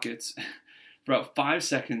the pockets, for about 5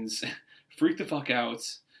 seconds, freak the fuck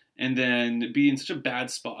out, and then be in such a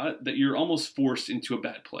bad spot that you're almost forced into a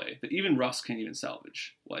bad play that even Russ can't even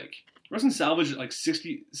salvage. Like, Russ can salvage like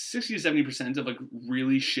 60 to 70% of like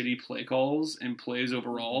really shitty play calls and plays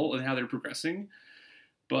overall and how they're progressing.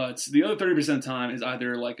 But the other 30% of the time is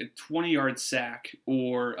either like a 20-yard sack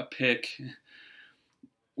or a pick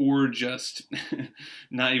or just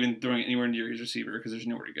not even throwing it anywhere near his receiver because there's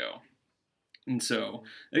nowhere to go. And so,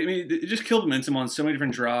 I mean, it just killed momentum on so many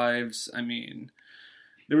different drives. I mean,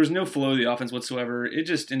 there was no flow of the offense whatsoever. It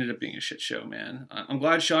just ended up being a shit show, man. I'm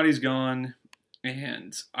glad Shoddy's gone,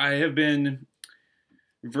 and I have been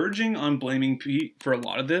verging on blaming Pete for a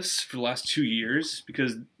lot of this for the last 2 years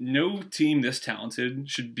because no team this talented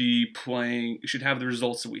should have the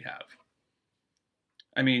results that we have.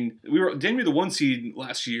 I mean, we were damn near the 1 seed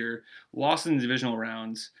last year, lost in the divisional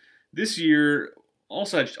rounds. This year,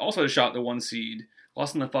 also had a shot at the 1 seed,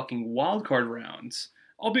 lost in the fucking wild card rounds,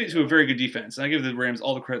 albeit to a very good defense. And I give the Rams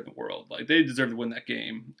all the credit in the world. Like, they deserve to win that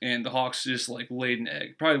game, and the Hawks just like laid an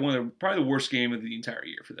egg. Probably the worst game of the entire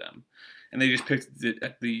year for them, and they just picked it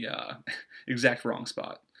at the exact wrong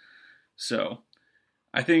spot. So,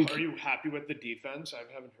 I think. Are you happy with the defense? I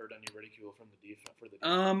haven't heard any ridicule from the defense for the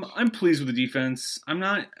defense. I'm pleased with the defense. I'm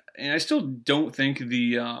not, and I still don't think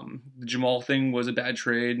the Jamal thing was a bad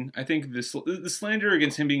trade. I think the slander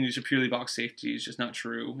against him being just a purely box safety is just not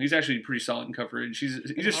true. He's actually pretty solid in coverage. He's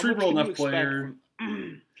a cerebral enough player.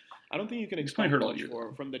 I don't think you can expect much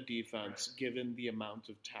from the defense, given the amount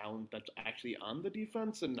of talent that's actually on the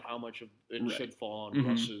defense and how much of it should fall on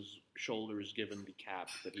Russ's shoulders, given the cap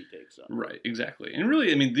that he takes up. Right, exactly. And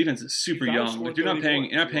really, I mean, the defense is super young. Like, you're not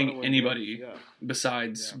paying anybody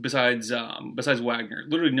besides Wagner.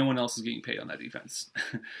 Literally, no one else is getting paid on that defense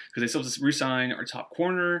because they still just re-sign our top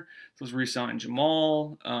corner. Still just re-sign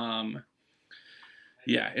Jamal.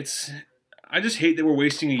 I just hate that we're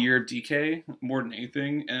wasting a year of DK more than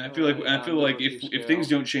anything, and I feel like if things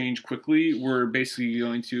don't change quickly, we're basically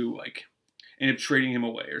going to like end up trading him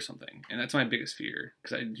away or something, and that's my biggest fear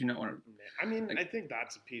because I do not want to. I mean, I think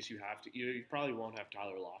that's a piece you have to. You probably won't have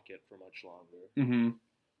Tyler Lockett for much longer. Mm-hmm.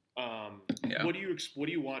 What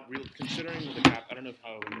do you want? Considering the cap, I don't know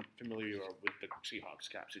how familiar you are with the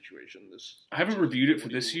Seahawks cap situation. I haven't reviewed it for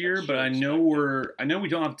this year, but I know we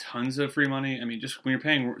don't have tons of free money. I mean, just when you're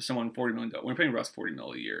paying someone $40 million, when you're paying Russ $40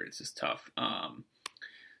 million a year, it's just tough.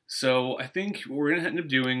 So I think what we're gonna end up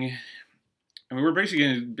doing. I mean, we're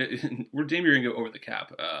damn near gonna go over the cap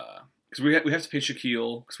because we have to pay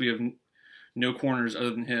Shaquille because we have no corners other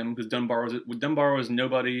than him because Dunbar is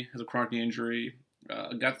nobody, has a chronic knee injury.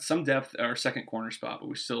 Got some depth at our second corner spot, but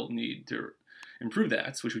we still need to improve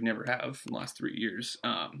that, which we never have in the last 3 years.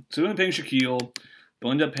 So we'll end up paying Shaquille.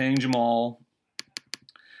 We'll end up paying Jamal,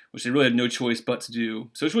 which they really had no choice but to do.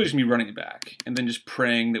 So it's really just me running it back and then just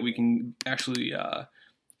praying that we can actually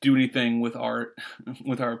do anything with our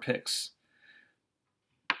picks.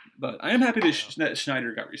 But I am happy that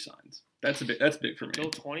Schneider got re-signed. That's big for me.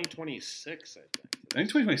 Until 2026, I think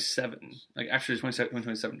 2027, like after the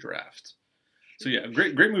 2027 draft. So yeah,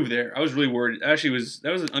 great move there. I was really worried. Actually,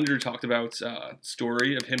 that was an under talked about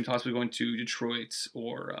story of him possibly going to Detroit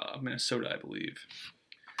or Minnesota, I believe.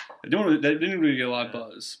 That didn't really get a lot of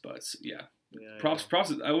buzz, but yeah. Props.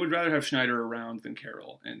 I would rather have Schneider around than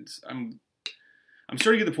Carroll, and I'm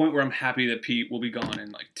starting to get the point where I'm happy that Pete will be gone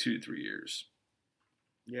in like 2 to 3 years.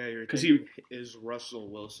 Yeah, because he is Russell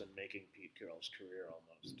Wilson making Pete Carroll's career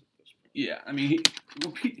almost at this point. Yeah, I mean,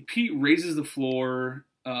 Pete raises the floor.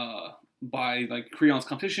 By like creating all this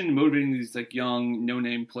competition and motivating these like young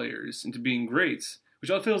no-name players into being great,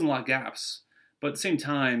 which all fills in a lot of gaps. But at the same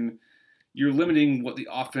time, you're limiting what the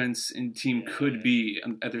offense and team could be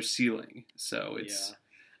at their ceiling. So it's.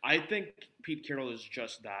 I think Pete Carroll is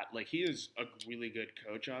just that. Like, he is a really good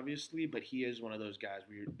coach, obviously, but he is one of those guys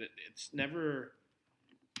where it's never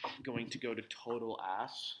going to go to total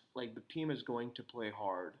ass. Like, the team is going to play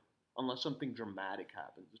hard. Unless something dramatic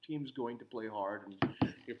happens, the team's going to play hard, and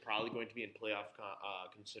you're probably going to be in playoff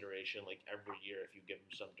consideration like every year if you give him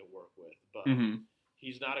something to work with. But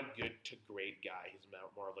he's not a good to great guy. He's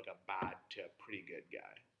more of like a bad to pretty good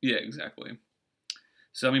guy. Yeah, exactly.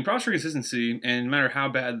 So, I mean, props for consistency, and no matter how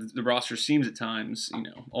bad the roster seems at times,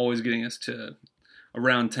 always getting us to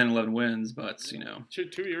around 10, 11 wins. But, 2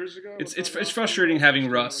 years ago, it's frustrating having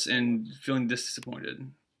Russ and feeling this disappointed.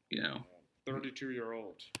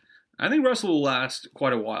 32-year-old. I think Russell will last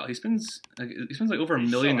quite a while. He spends like over $1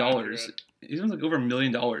 million. He spends like over $1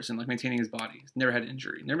 million in like maintaining his body. He's never had an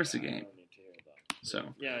injury. Never missed a game.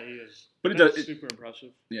 So yeah, he is. But That's super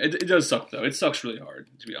impressive. Yeah, it does suck though. It sucks really hard,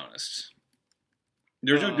 to be honest.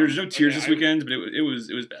 There's no tears this weekend, but it was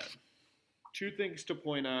bad. Two things to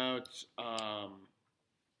point out.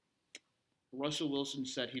 Russell Wilson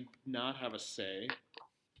said he'd not have a say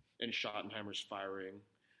in Schottenheimer's firing,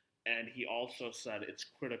 and he also said it's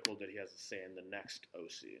critical that he has a say in the next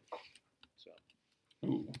OC. So,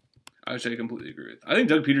 Ooh, which I completely agree with. I think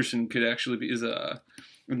Doug Peterson could actually is a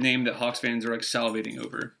name that Hawks fans are like salivating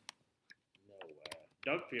over. no way.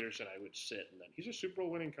 Doug Peterson, I would sit, and then he's a Super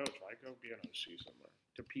Bowl winning coach. Why go be an OC somewhere?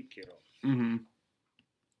 To Pete Carroll. Mm-hmm.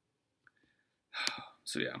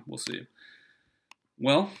 So yeah, we'll see.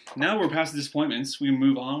 Well, now we're past the disappointments. We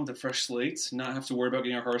move on with a fresh slate, not have to worry about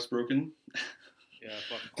getting our hearts broken. Yeah,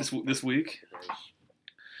 this week.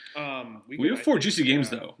 We have 4 juicy games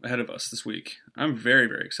though ahead of us this week. I'm very,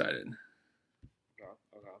 very excited. Okay.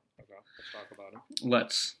 Let's talk about them.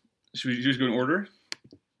 Let's. Should we just go in order?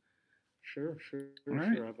 Sure. All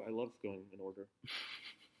right. I love going in order.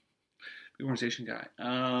 Big organization guy.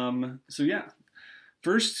 So yeah.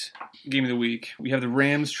 First game of the week, we have the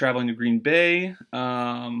Rams traveling to Green Bay.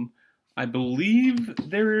 I believe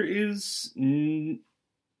there's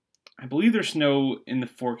snow in the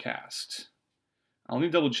forecast. I'll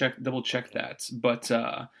need to double check that. But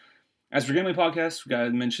as for Gambling Podcast, we got to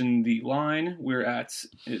mention the line.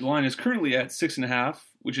 The line is currently at 6.5,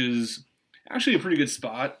 which is actually a pretty good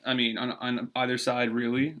spot. I mean, on either side,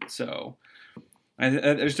 really. So I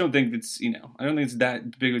just don't think it's I don't think it's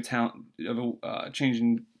that big of a talent of a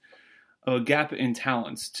changing of a gap in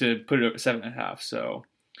talents to put it at 7.5. So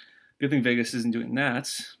good thing Vegas isn't doing that.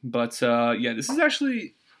 But yeah, this is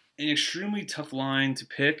actually an extremely tough line to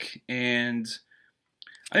pick, and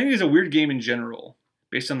I think it's a weird game in general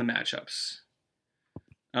based on the matchups.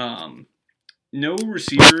 No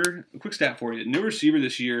receiver. A quick stat for you: no receiver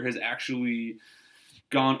this year has actually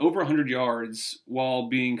gone over 100 yards while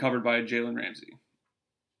being covered by Jalen Ramsey.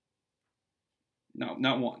 No,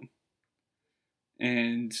 not one.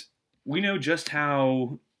 And we know just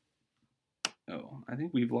how... Oh, I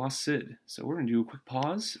think we've lost Sid. So we're going to do a quick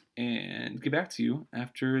pause and get back to you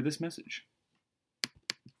after this message.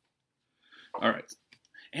 All right.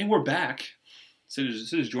 And we're back. Sid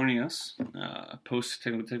is joining us post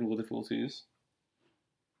technical difficulties.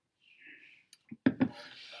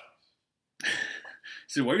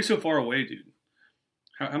 Sid, why are you so far away, dude?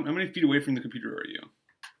 How many feet away from the computer are you?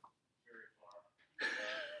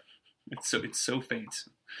 It's so faint.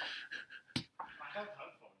 I have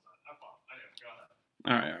headphones on.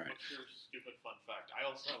 Go ahead. All right. What's your stupid fun fact? I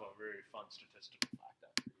also have a very fun statistical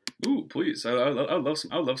fact after Ooh, please! I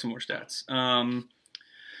would love some more stats.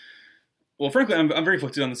 Well, frankly, I'm very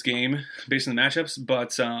conflicted on this game based on the matchups,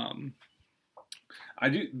 but I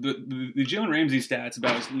do the Jalen Ramsey stats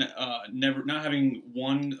about never not having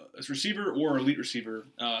one receiver or elite receiver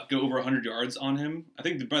go over 100 yards on him. I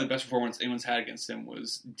think probably the best performance anyone's had against him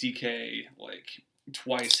was DK.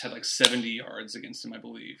 Twice had 70 yards against him, I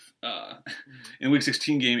believe, in the Week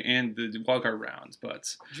 16 game and the wildcard round.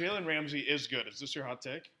 But Jalen Ramsey is good. Is this your hot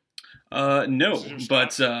take? No,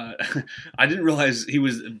 but I didn't realize he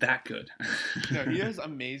was that good. No, he is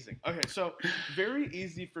amazing. Okay, so very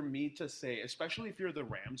easy for me to say, especially if you're the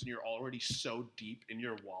Rams and you're already so deep in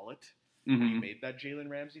your wallet when you made that Jalen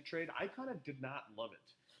Ramsey trade. I kind of did not love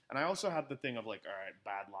it. And I also had the thing of all right,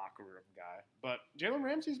 bad locker room guy. But Jalen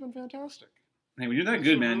Ramsey's been fantastic. Hey, when you're that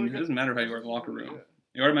good, man, it doesn't matter how you are in the locker room.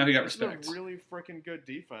 You automatically got respect. It's a really freaking good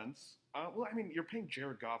defense. Well, I mean, you're paying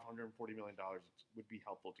Jared Goff $140 million. It would be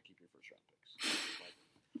helpful to keep your first round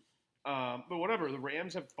picks. But whatever, the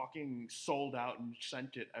Rams have fucking sold out and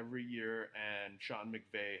sent it every year, and Sean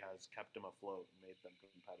McVay has kept them afloat and made them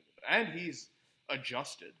competitive. And he's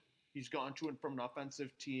adjusted. He's gone from an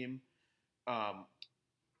offensive team,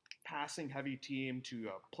 passing heavy team to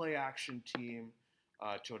a play action team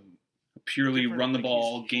to a purely run the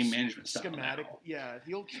ball game management style. Schematic, now. Yeah,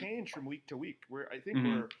 he'll change from week to week. I think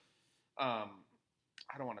we're.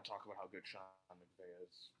 I don't want to talk about how good Sean McVay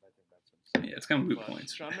is. I think that's insane. Yeah, it's kind of moot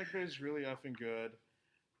points. Sean McVay is really effing good.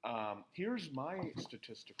 Here's my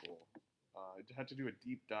statistical. I had to do a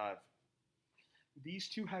deep dive. These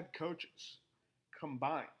two head coaches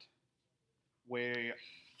combined weigh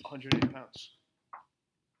 180 pounds.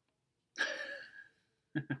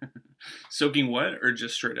 Soaking wet or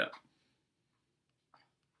just straight up?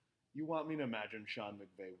 You want me to imagine Sean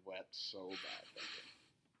McVay wet so bad?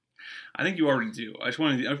 I think you already do. I just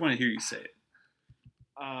want to hear you say it.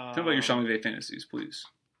 Tell me about your Sean McVay fantasies, please.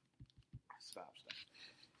 Stop.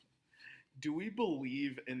 Do we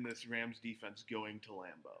believe in this Rams defense going to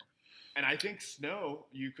Lambeau? And I think Snow,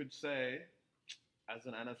 you could say, as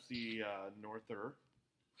an NFC Norther,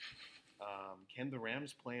 can the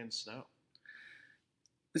Rams play in snow?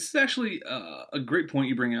 This is actually a great point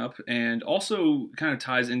you bring up, and also kind of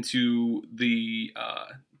ties into the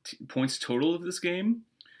points total of this game,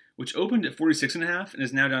 which opened at 46.5 and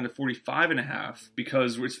is now down to 45.5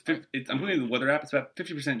 because I'm putting the weather app. It's about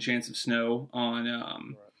 50% chance of snow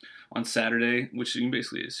on Saturday, which you can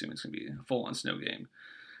basically assume it's going to be a full-on snow game,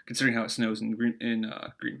 considering how it snows in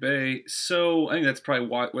Green Bay. So I think that's probably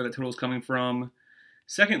where the total is coming from.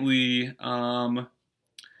 Secondly,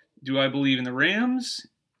 do I believe in the Rams?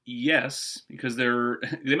 Yes, because they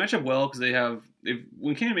match up well because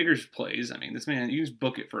when Cam Akers plays, I mean, this man, you can just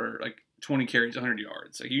book it for like 20 carries, 100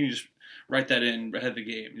 yards. Like you can just write that in ahead of the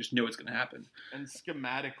game, and just know it's going to happen. And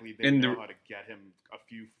schematically, they know how to get him a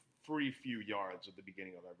few yards at the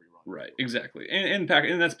beginning of every run. Right, exactly, and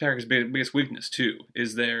that's Packers' biggest weakness too.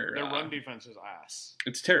 Is their run defense is ass.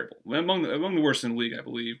 It's terrible, among the worst in the league, I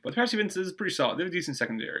believe. But the Packers' defense is pretty solid. They have a decent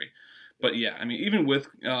secondary. But yeah, I mean, even with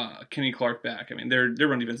Kenny Clark back, I mean, their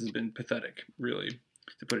run defense has been pathetic, really,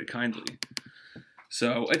 to put it kindly.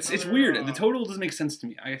 So it's weird. The total doesn't make sense to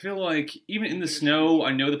me. I feel like even in the snow,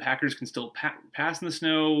 I know the Packers can still pass in the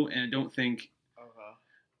snow, and I don't think.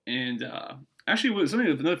 And actually,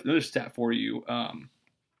 another stat for you.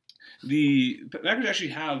 The Packers actually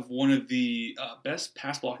have one of the best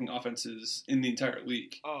pass blocking offenses in the entire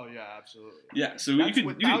league. Oh yeah, absolutely. Yeah, so you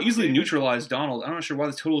could easily neutralize Donald. I'm not sure why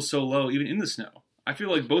the total is so low, even in the snow. I feel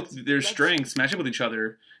like both their strengths match up with each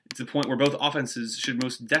other to the point where both offenses should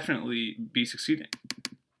most definitely be succeeding.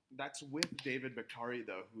 That's with David Bakhtiari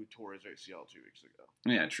though, who tore his ACL 2 weeks ago.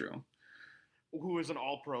 Yeah, true. Who is an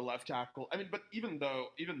all-pro left tackle. I mean, but even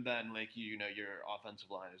then, like, your offensive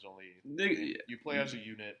line is only you play as a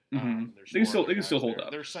unit. Mm-hmm. They can still hold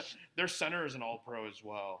up. Their center is an all-pro as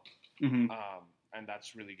well, and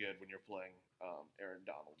that's really good when you're playing Aaron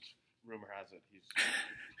Donald. Rumor has it he's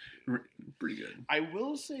pretty good. I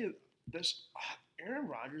will say this: Aaron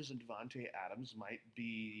Rodgers and Davante Adams might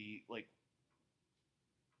be like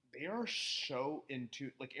they are so into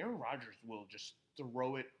like Aaron Rodgers will just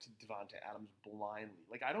throw it to Davante Adams blindly.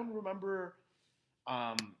 Like I don't remember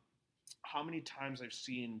how many times I've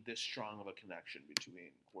seen this strong of a connection between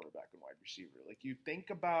quarterback and wide receiver. Like you think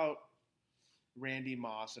about Randy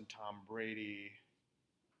Moss and Tom Brady.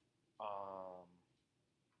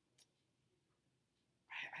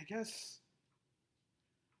 I guess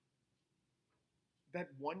that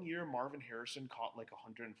 1 year Marvin Harrison caught like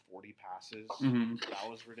 140 passes. Mm-hmm. That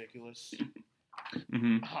was ridiculous.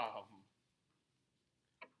 Mm-hmm.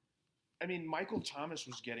 I mean, Michael Thomas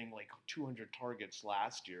was getting like 200 targets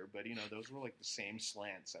last year, but those were like the same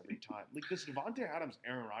slants every time. Like this Davante Adams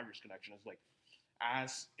Aaron Rodgers connection is like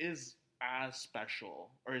as special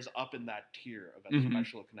or is up in that tier of as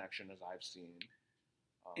special a connection as I've seen.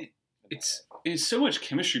 It's so much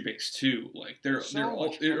chemistry based too. Like they're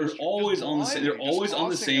always on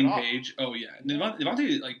the same page. Oh yeah,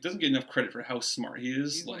 Davante like doesn't get enough credit for how smart he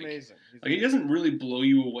is. He's like amazing. He doesn't really blow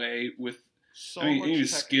you away with.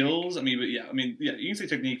 His skills. You can say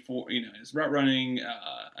technique for his route running.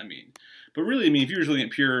 But really, if you're just looking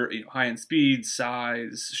at pure high end speed,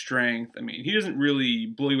 size, strength. He doesn't really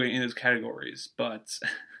blow you away in those categories, but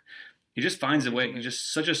he just finds a way. He's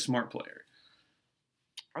just such a smart player.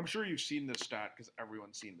 I'm sure you've seen this stat because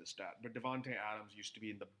everyone's seen this stat, but Davante Adams used to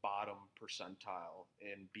be in the bottom percentile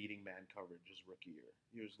in beating man coverage his rookie year.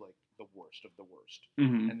 He was like the worst of the worst,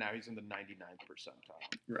 and now he's in the 99th percentile.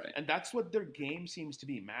 Right, and that's what their game seems to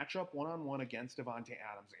be: matchup one-on-one against Davante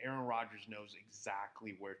Adams. Aaron Rodgers knows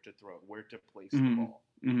exactly where to throw it, where to place the ball,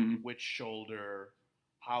 which shoulder,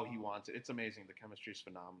 how he wants it. It's amazing. The chemistry is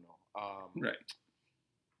phenomenal. Right.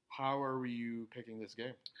 How are you picking this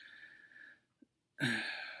game?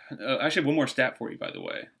 I actually have one more stat for you, by the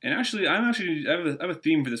way. And actually, I have a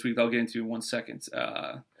theme for this week that I'll get into in 1 second.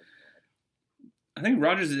 I think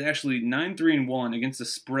Rodgers is actually 9-3-1 against the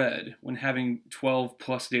spread when having 12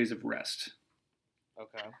 plus days of rest.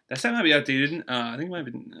 Okay. That stat might be outdated. I think it might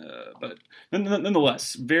have been, but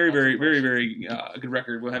nonetheless, very good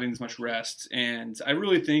record when having this much rest. And I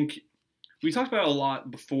really think we talked about a lot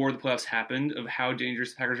before the playoffs happened of how dangerous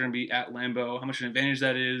the Packers are going to be at Lambeau, how much an advantage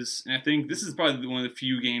that is. And I think this is probably one of the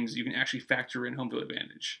few games you can actually factor in home field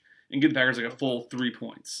advantage and give the Packers like a full 3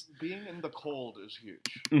 points. Being in the cold is huge.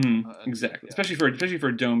 Exactly, yeah. especially for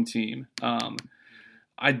a dome team.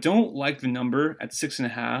 I don't like the number at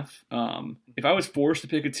 6.5. If I was forced to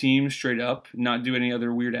pick a team straight up, not do any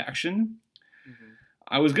other weird action,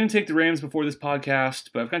 I was going to take the Rams before this podcast,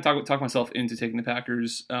 but I've kind of talked myself into taking the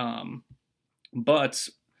Packers. But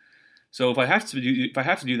so if I have to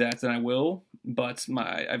do that, then I will. But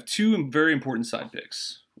I have 2 very important side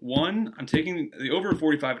picks. One, I'm taking the over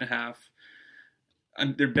 45.5.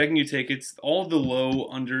 they're begging you to take it. All the low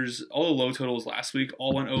unders, all the low totals last week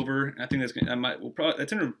all went over. And I think that's gonna, that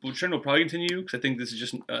trend will probably continue because I think this is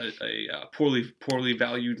just a poorly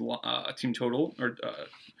valued team total or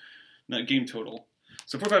not game total.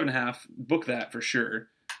 So 45.5, book that for sure.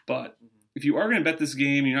 But if you are going to bet this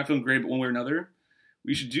game and you're not feeling great, but one way or another, what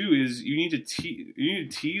you should do is you need to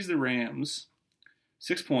tease the Rams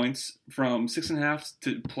 6 points from 6.5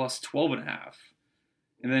 to plus 12.5.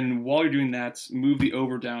 And then while you're doing that, move the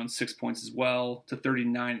over down 6 points as well to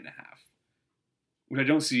 39.5, which I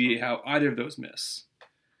don't see how either of those miss.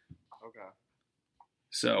 Okay.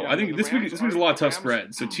 So I think this week's a lot of tough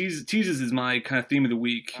spreads. So teases is my kind of theme of the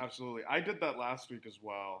week. Absolutely. I did that last week as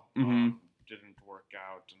well. Mm-hmm. Didn't work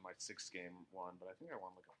out in my 6-game one, but I think I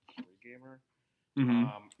won like a 3-gamer.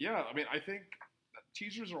 Mm-hmm. Yeah, I mean, I think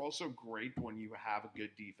teasers are also great when you have a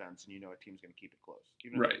good defense and you know a team's going to keep it close.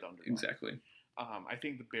 Even if it's underdog. Exactly. I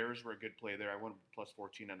think the Bears were a good play there. I went plus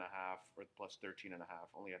 14.5 or plus 13.5.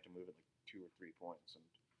 Only had to move it like 2 or 3 points and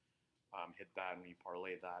hit that, and you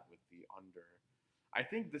parlay that with the under. I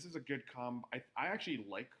think this is a good I actually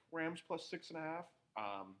like Rams plus 6.5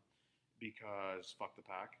 because fuck the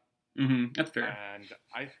pack. Mm-hmm. That's fair. And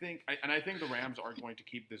I think the Rams are going to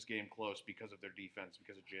keep this game close because of their defense,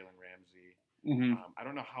 because of Jalen Ramsey. Mm-hmm. I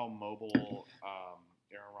don't know how mobile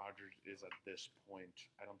Aaron Rodgers is at this point.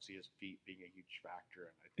 I don't see his feet being a huge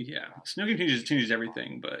factor. And I think snow game changes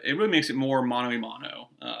everything, but it really makes it more mano-a-mano.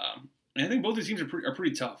 And I think both these teams are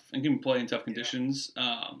pretty tough and can play in tough conditions.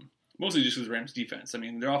 Mostly just with Rams' defense. I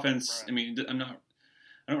mean, their offense. Right. I mean, I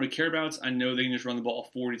don't really care about. I know they can just run the ball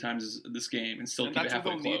 40 times this game and still keep it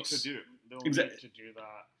halfway close. That's what they'll need to do. They'll need to do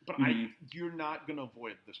that. But you're not going to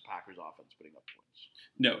avoid this Packers offense putting up points.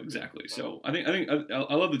 No, exactly. So I think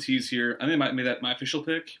I love the tease here. I think I might make that my official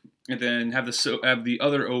pick, and then have the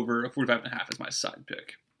other over of 45.5 as my side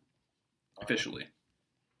pick. Officially.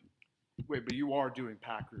 Wait, but you are doing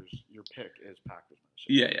Packers. Your pick is Packers.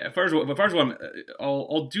 Yeah. As far as what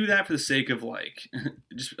I'll do that for the sake of like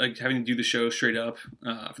just like having to do the show straight up.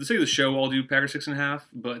 For the sake of the show, I'll do Packers 6.5.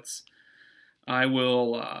 But I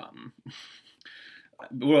will.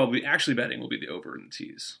 What I'll be actually betting will be the over in the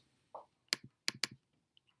tease.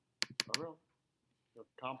 Oh,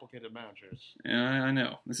 complicated matches. Yeah, I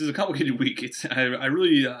know. This is a complicated week. I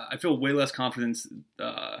really I feel way less confidence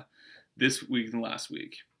this week than last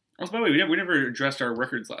week. Also, by the way, we never addressed our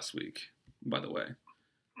records last week. By the way,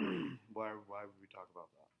 why would we talk about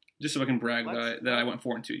that? Just so I can brag that I went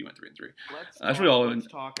 4-2, you went 3-3. Let's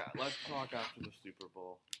talk after the Super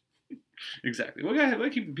Bowl. Exactly. We gotta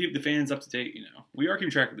keep the fans up to date. You know, we are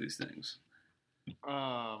keeping track of these things.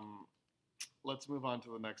 Let's move on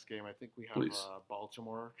to the next game. I think we have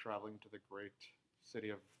Baltimore traveling to the great city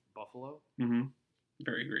of Buffalo. Mm-hmm.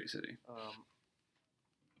 Very great city.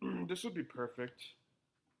 This would be perfect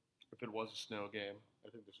if it was a snow game. I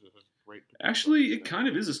think this is a great. Actually, it kind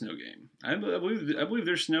of is a snow game. I believe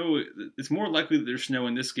there's snow. It's more likely that there's snow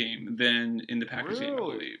in this game than in the Packers game.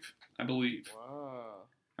 I believe. Wow.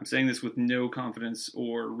 I'm saying this with no confidence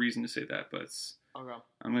or reason to say that, but okay.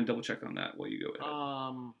 I'm going to double check on that while you go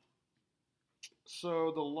ahead.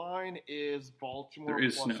 So the line is Baltimore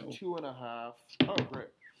plus snow. 2.5. Oh, great.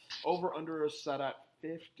 Over under is set at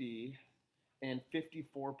 50, and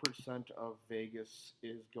 54% of Vegas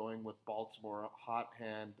is going with Baltimore hot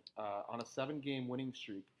hand on a 7-game winning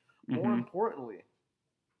streak. Mm-hmm. More importantly,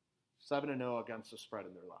 7-0 against the spread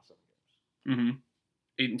in their last 7 games. Mm-hmm.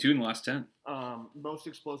 8-2 in the last 10. Most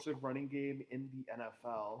explosive running game in the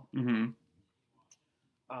NFL. Mm-hmm.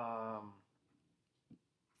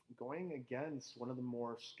 Going against one of the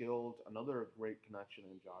more skilled, another great connection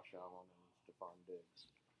in Josh Allen and Stephon Diggs.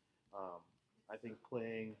 I think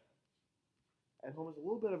playing at home is a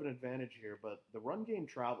little bit of an advantage here, but the run game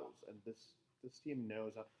travels, and this team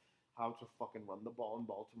knows how to fucking run the ball in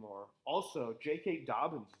Baltimore. Also, J.K.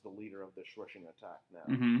 Dobbins is the leader of this rushing attack now.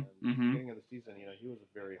 Mm-hmm. And at the beginning of the season, he was a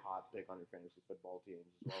very hot pick on your fantasy football teams,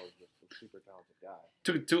 as well as just a super talented guy.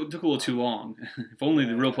 Took a little too long. If only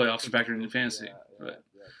the real playoffs are factored into fantasy.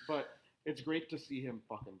 But it's great to see him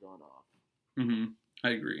fucking going off. Mm-hmm. I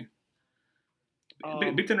agree.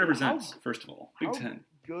 Big Ten represents, first of all. Big Ten.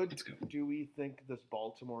 Good do we think this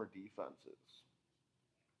Baltimore defense is?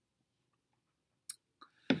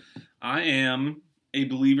 I am a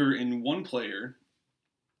believer in one player,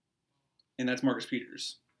 and that's Marcus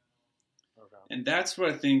Peters. Okay. And that's what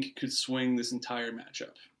I think could swing this entire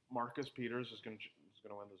matchup. Marcus Peters is going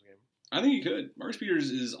to win this game? I think he could. Marcus Peters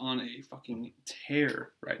is on a fucking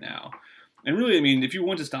tear right now. And really, I mean, if you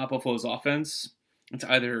want to stop Buffalo's offense, it's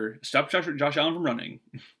either stop Josh Allen from running,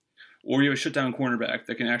 or you have a shutdown cornerback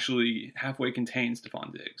that can actually halfway contain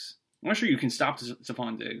Stephon Diggs. I'm not sure you can stop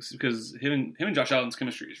Stephon Diggs because him and Josh Allen's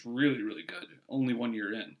chemistry is really, really good. Only 1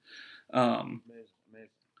 year in. Amazing.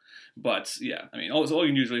 But yeah, I mean, all you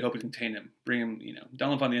can do is really hope to contain him, bring him,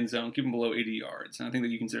 down on the end zone, keep him below 80 yards, and I think that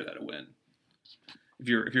you consider that a win if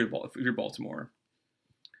you're Baltimore.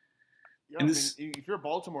 Yeah, if you're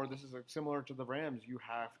Baltimore, this is similar to the Rams. You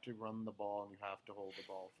have to run the ball and you have to hold the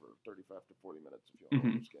ball for 35 to 40 minutes if you want to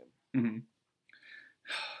win this game. Mm-hmm.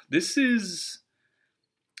 This is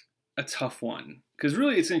a tough one because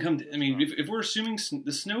really it's going to come to, I mean, if we're assuming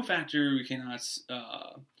the snow factor, we cannot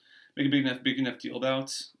make a big enough deal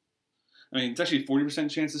about. I mean, it's actually a 40%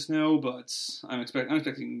 chance of snow, but I'm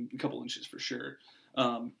expecting a couple inches for sure.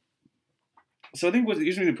 So I think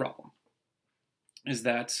here's going to be the problem is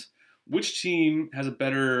that which team has a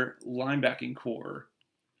better linebacking core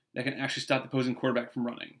that can actually stop the opposing quarterback from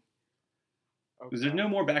running? Because there's no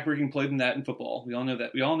more backbreaking play than that in football. We all know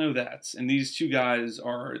that. And these two guys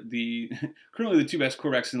are currently the two best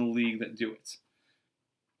quarterbacks in the league that do it.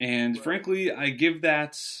 And frankly, I give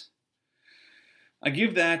that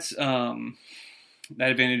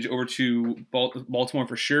that advantage over to Baltimore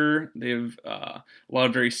for sure. They have a lot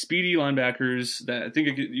of very speedy linebackers that I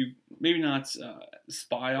think you maybe not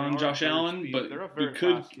spy on Josh Allen, but they're a very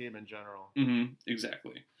fast team in general. Mm-hmm,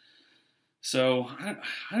 exactly. So I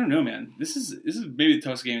don't know, man. This is maybe the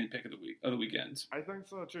toughest game to pick of the weekend. I think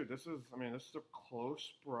so too. This is a close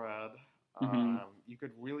spread. Mm-hmm. You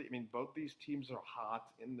could really, both these teams are hot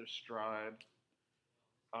in their stride.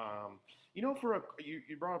 You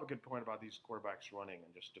brought up a good point about these quarterbacks running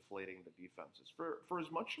and just deflating the defenses. For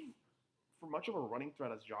much of a running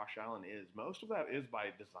threat as Josh Allen is, most of that is by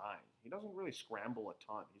design. He doesn't really scramble a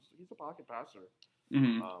ton. He's a pocket passer.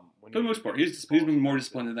 Mm-hmm. For the most part, he's been more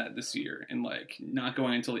disciplined than that this year, and not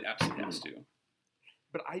going until he absolutely has to.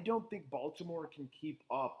 But I don't think Baltimore can keep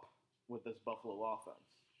up with this Buffalo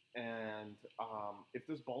offense. And if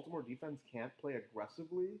this Baltimore defense can't play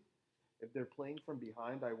aggressively, if they're playing from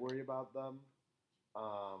behind, I worry about them.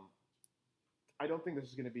 I don't think this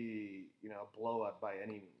is going to be a blowout by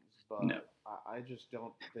any means, but no. I just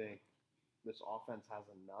don't think this offense has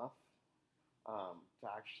enough to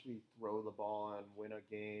actually throw the ball and win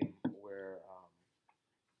a game where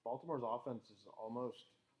Baltimore's offense is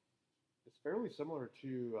it's fairly similar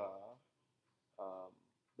to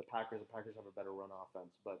the Packers. The Packers have a better run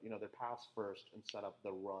offense, but they're pass first and set up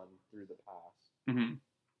the run through the pass. Mm-hmm.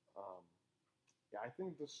 I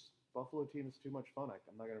think this Buffalo team is too much fun.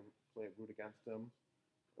 I'm not going to root against them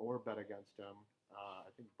or bet against them.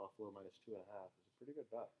 I think Buffalo -2.5 is a pretty good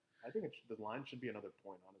bet. I think the line should be another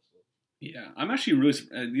point, honestly. Yeah, I'm actually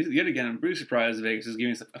really yet again. I'm really surprised Vegas is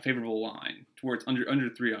giving us a favorable line towards under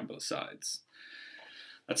 3 on both sides.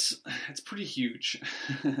 That's pretty huge,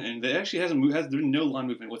 and they actually has been no line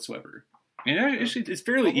movement whatsoever. And actually, it's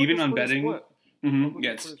fairly even on betting. Mm-hmm.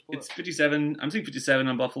 Yeah, it's 57. I'm seeing 57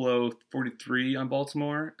 on Buffalo, 43 on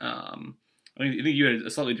Baltimore. I think you had a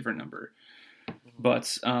slightly different number.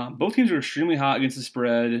 But both teams are extremely hot against the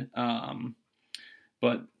spread.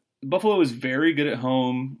 But Buffalo is very good at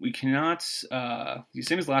home. We cannot,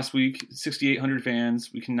 same as last week, 6,800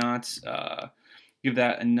 fans. We cannot give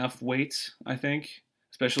that enough weight, I think,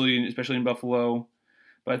 especially in Buffalo.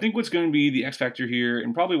 But I think what's going to be the X factor here,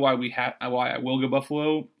 and probably why I will go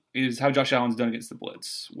Buffalo, is how Josh Allen's done against the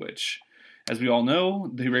blitz, which, as we all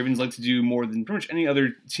know, the Ravens like to do more than pretty much any other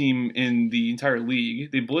team in the entire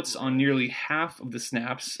league. They blitz on nearly half of the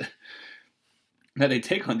snaps that they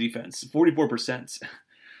take on defense, 44%.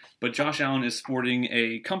 But Josh Allen is sporting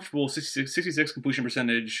a comfortable 66 completion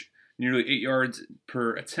percentage, nearly 8 yards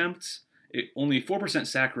per attempt, only a 4%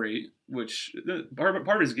 sack rate, which part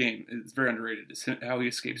of his game is very underrated. Is how he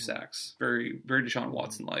escapes sacks, very very Deshaun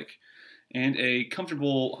Watson-like, and a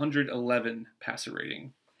comfortable 111 passer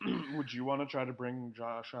rating. Would you want to try to bring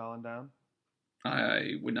Josh Allen down?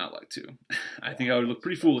 I would not like to. I think I would look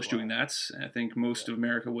pretty foolish doing that, and I think most of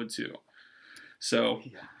America would too. So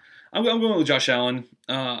I'm going with Josh Allen.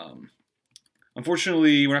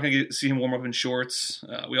 Unfortunately, we're not going to see him warm up in shorts.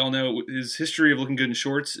 We all know his history of looking good in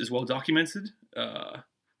shorts is well documented. That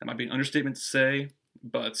might be an understatement to say,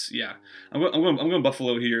 but yeah, I'm going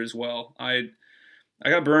Buffalo here as well. I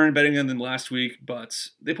got burned betting on them last week, but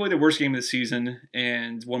they played their worst game of the season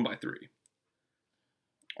and won by 3.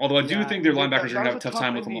 Although I do think their linebackers are going to have a tough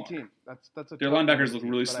time with Lamar. Their linebackers look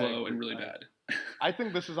really slow and really bad. I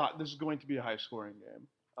think this is going to be a high scoring game.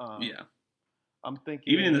 Yeah, I'm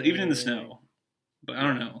thinking even in the snow, but I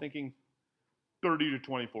don't know. I'm thinking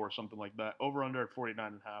 30-24, something like that. Over under at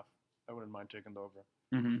 49.5. I wouldn't mind taking the over.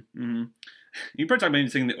 You probably talk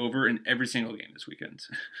about taking the over in every single game this weekend,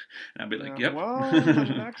 and I'd be like, "Yep." Well,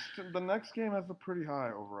 the next game has a pretty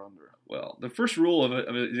high over under. Well, the first rule of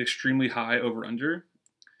an extremely high over under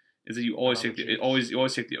is that you always take the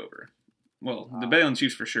over. Well, the bet on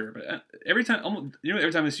Chiefs for sure, but every time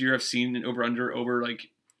this year I've seen an over like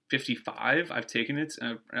 55, I've taken it,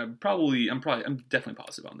 and I'm definitely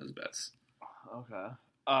positive on those bets. Okay.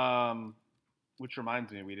 Which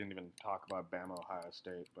reminds me, we didn't even talk about Bama, Ohio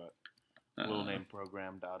State, but Will Name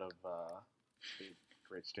programmed out of the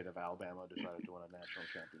great state of Alabama decided to win a national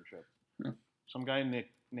championship. Yeah. Some guy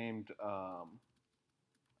named I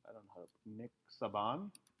don't know, Nick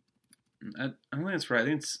Saban. I don't think that's right. I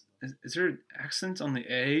think is there an accent on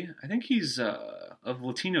the A? I think he's of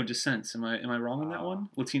Latino descent. Am I wrong on that one?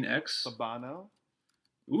 Latinx? Sabano.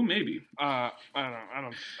 Ooh, maybe. I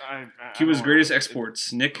Cuba's greatest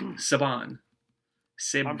exports, Nick Saban.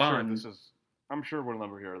 I'm sure we'll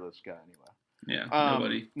never hear of this guy anyway. Yeah,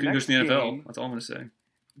 nobody. Couldn't go to the NFL. That's all I'm going to say.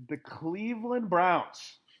 The Cleveland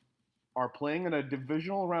Browns are playing in a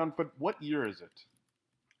divisional round, but what year is it?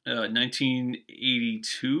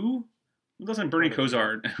 1982? It wasn't Bernie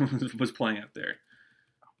Kosar was playing out there.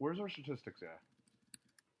 Where's our statistics at?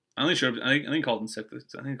 I only showed up. I think called in sick. I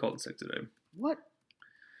think called in sick today. What?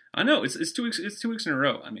 I know it's 2 weeks. It's 2 weeks in a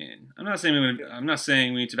row. I mean, I'm not saying we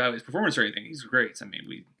need to evaluate his performance or anything. He's great. I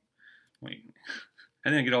mean, I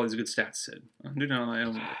didn't get all these good stats, Sid. I'm doing it on my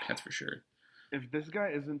own work, that's for sure. If this guy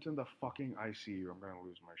isn't in the fucking ICU, I'm gonna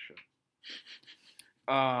lose my shit.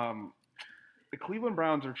 The Cleveland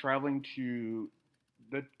Browns are traveling to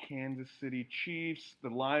the Kansas City Chiefs. The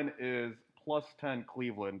line is +10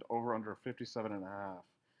 Cleveland, over under 57.5.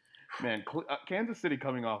 Man, Kansas City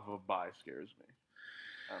coming off of a bye scares me.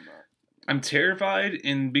 I'm terrified,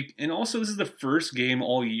 and also this is the first game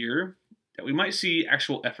all year that we might see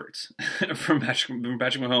actual efforts from Patrick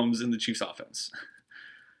Mahomes in the Chiefs offense.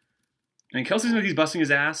 I mean, Kelsey's like he's busting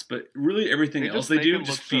his ass, but really everything else they do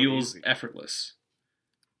just feels effortless.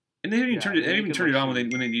 And they haven't even turned it on when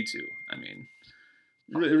they need to. I mean,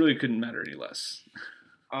 it really couldn't matter any less.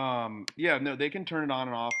 They can turn it on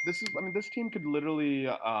and off. This team could literally.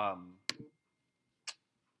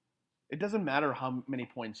 It doesn't matter how many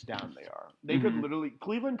points down they are. They could literally.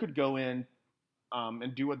 Cleveland could go in,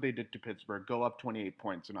 and do what they did to Pittsburgh, go up 28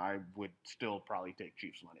 points, and I would still probably take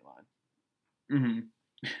Chiefs money line.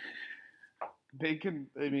 They can.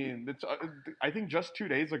 I mean, I think just 2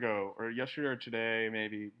 days ago, or yesterday or today,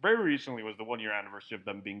 maybe very recently, was the 1 year anniversary of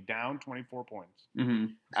them being down 24 points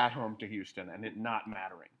at home to Houston, and it not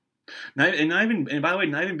mattering. And by the way,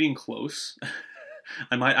 not even being close.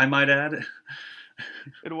 I might add.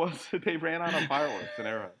 It was. They ran out of fireworks in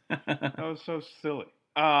Arrowhead. That was so silly.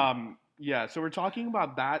 So we're talking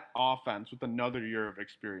about that offense with another year of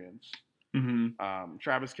experience.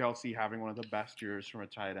 Travis Kelce having one of the best years from a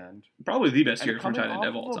tight end. Probably the best year from a tight end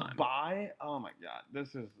of all time. Oh my God.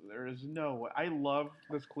 There is no way. I love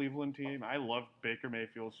this Cleveland team. I love Baker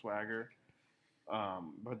Mayfield's swagger.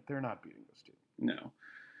 But they're not beating this team. No.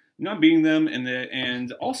 Not beating them,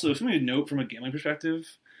 and also something to note from a gambling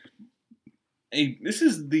perspective. This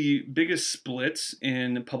is the biggest split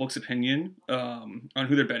in public's opinion on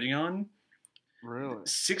who they're betting on. Really?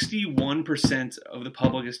 61% of the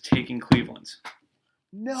public is taking Cleveland.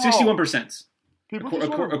 No. 61%.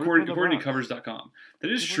 According to Covers.com. That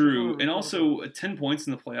is true. And also 10 points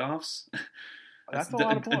in the playoffs. That's a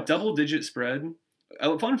lot of points. A double-digit spread.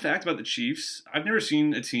 A fun fact about the Chiefs, I've never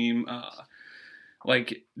seen a team...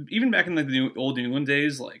 even back in the old New England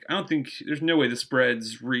days, I don't think there's no way the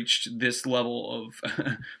spreads reached this level of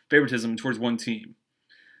favoritism towards one team.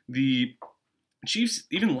 The Chiefs,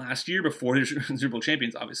 even last year before they were Super Bowl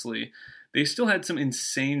champions, obviously, they still had some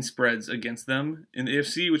insane spreads against them in the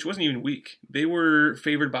AFC, which wasn't even weak. They were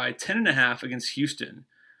favored by 10.5 against Houston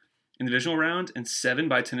in the divisional round and 7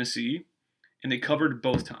 by Tennessee, and they covered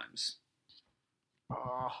both times.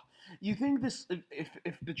 You think this?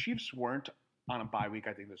 If the Chiefs weren't on a bye week,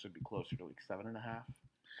 I think this would be closer to 7.5.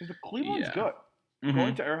 Because Cleveland's good.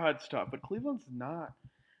 Going to Arrowhead's tough, but Cleveland's not.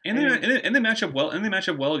 And they match up well. And they match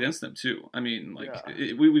up well against them too. I mean,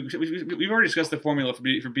 we've already discussed the formula for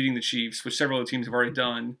beating the Chiefs, which several other teams have already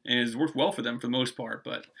done, and it's worked well for them for the most part.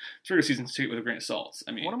 But regular season, take it with a grain of salt.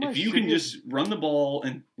 I mean, if you can just run the ball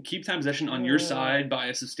and keep time possession on your side by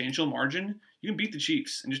a substantial margin, you can beat the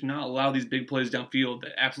Chiefs and just not allow these big plays downfield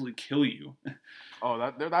that absolutely kill you. Oh,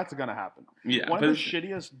 that's going to happen. Yeah, One of the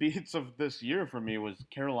shittiest beats of this year for me was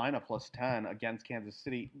Carolina +10 against Kansas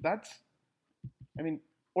City. I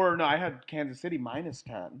had Kansas City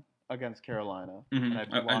 -10 against Carolina. I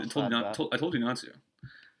told you not to.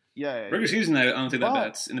 Regular season, I don't take that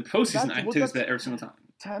bets. In the postseason, I take this bet every single time.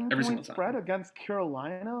 10-point spread against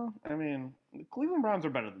Carolina. I mean, the Cleveland Browns are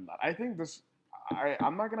better than that. I think this.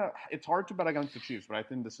 I'm not gonna. It's hard to bet against the Chiefs, but I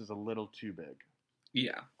think this is a little too big.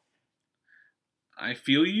 Yeah, I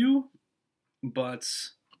feel you, but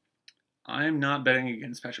I'm not betting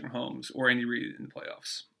against Patrick Mahomes or Andy Reid in the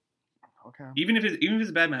playoffs. Okay. Even if it's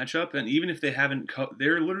a bad matchup, and even if they haven't,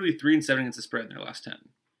 they're literally 3-7 against the spread in their last 10.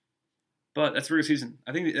 But that's regular season.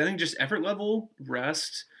 I think just effort level,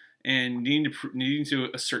 rest, and needing to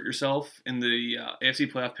assert yourself in the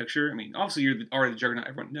AFC playoff picture. I mean, obviously you're already the juggernaut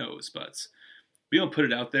everyone knows, but being able to put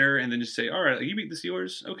it out there and then just say, all right, you beat the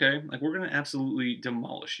Steelers, okay, like we're going to absolutely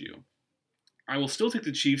demolish you. I will still take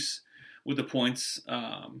the Chiefs with the points,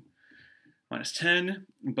 -10,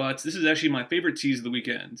 but this is actually my favorite tease of the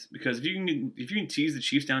weekend because if you can tease the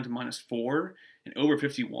Chiefs down to -4 and over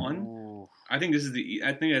 51, ooh. I think that's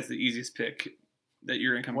the easiest pick that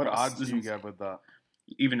you're going to come across. What odds do you get with that?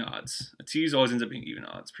 Even odds. A tease always ends up being even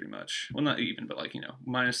odds, pretty much. Well, not even, but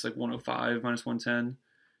minus 105, -110.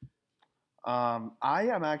 I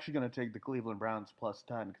am actually going to take the Cleveland Browns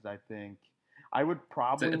 +10 because I think I would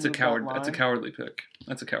probably. It's a cowardly pick.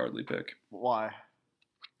 That's a cowardly pick. Why?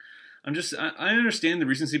 I understand the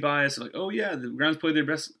recency bias. Like, oh yeah, the Browns played the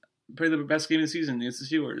best game of the season against the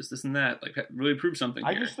Steelers. This and that, like, really proved something.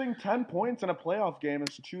 I just think 10 points in a playoff game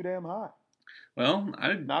is too damn high. Well,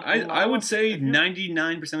 I would say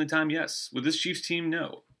 99% of the time, yes. With this Chiefs team,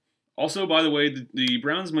 no. Also, by the way, the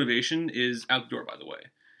Browns' motivation is out the door. By the way.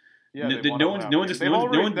 Yeah, no one's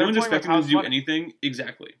expecting them to do anything.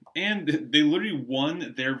 Exactly. And they literally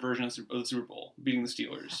won their version of the Super Bowl, beating the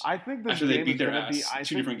Steelers. I think this after game they beat their ass be,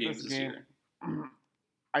 two different games this year.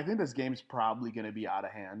 I think this game's probably going to be out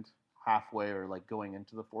of hand halfway or like going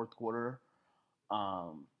into the fourth quarter.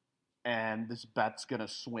 And this bet's going to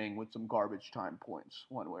swing with some garbage time points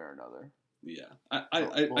one way or another. Yeah.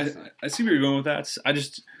 I see where you're going with that.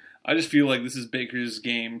 I just feel like this is Baker's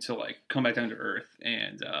game to like come back down to earth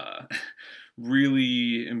and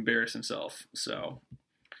really embarrass himself. So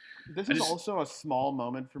this is also a small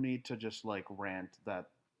moment for me to just like rant that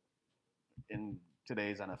in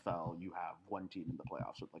today's NFL you have one team in the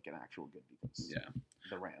playoffs with like an actual good defense. Yeah,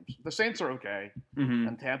 the Rams. The Saints are okay,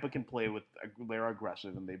 and Tampa can play with. They're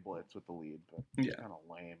aggressive and they blitz with the lead, but it's kind of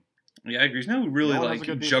lame. Yeah, I agree. There's no really like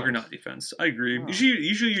juggernaut defense. I agree. Oh.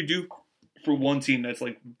 Usually you do for one team that's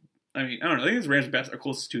like. I mean, I don't know. I think the Rams are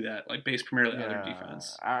closest to that, like based primarily on their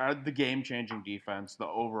defense. The game-changing defense, the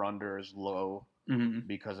over/under is low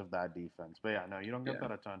because of that defense. But yeah, no, you don't get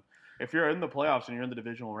that a ton. If you're in the playoffs and you're in the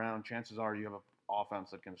divisional round, chances are you have an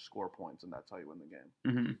offense that can score points, and that's how you win the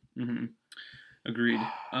game. Agreed.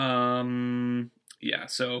 Yeah.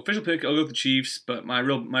 So official pick, I'll go with the Chiefs, but my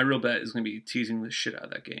real bet is going to be teasing the shit out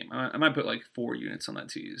of that game. I might put like 4 units on that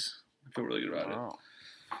tease. I feel really good about it.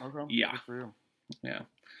 Okay. Yeah. Good for you. Yeah.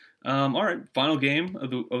 All right, final game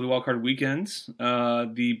of the wild card weekend.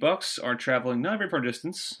 The Bucs are traveling not a very far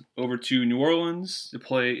distance over to New Orleans to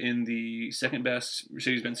play in the second best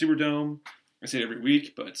Mercedes-Benz Superdome. I say it every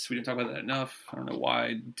week, but we didn't talk about that enough. I don't know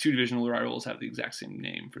why 2 divisional rivals have the exact same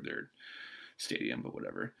name for their stadium, but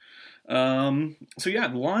whatever. So yeah,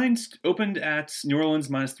 the lines opened at New Orleans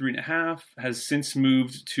 -3.5, has since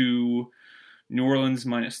moved to New Orleans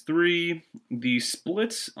 -3. The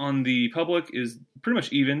split on the public is pretty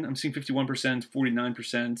much even. I'm seeing 51%,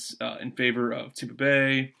 49% in favor of Tampa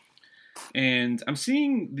Bay. And I'm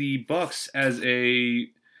seeing the Bucs as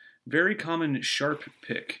a very common sharp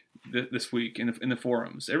pick this week in the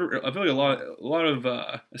forums. I feel like a lot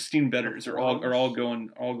of esteemed bettors are all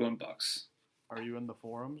going Bucs. Are you in the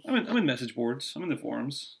forums? I'm in message boards. I'm in the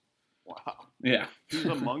forums. Wow. Yeah. Who's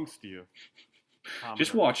amongst you?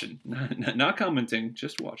 Just watching, not commenting,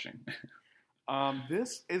 just watching.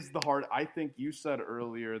 This is the hard. I think you said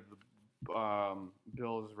earlier the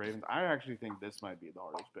Bills Ravens. I actually think this might be the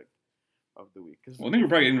hardest pick of the week. Well, I think we're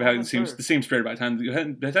probably going to have the same spread by the time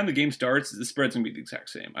the game starts. The spread's going to be the exact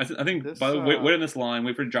same. I think. By the way, wait on this line.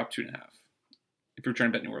 Wait for it to drop 2.5. If you're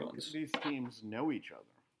trying to bet New Orleans, these teams know each other.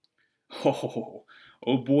 Oh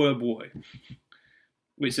boy.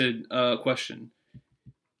 Wait, said question.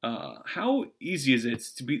 How easy is it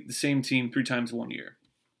to beat the same team 3 times in 1 year?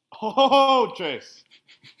 Oh, Chase.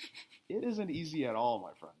 It isn't easy at all,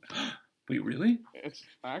 my friend. Wait, really? It's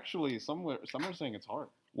actually, some are saying it's hard.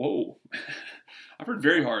 Whoa. I've heard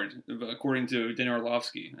very hard, according to Dan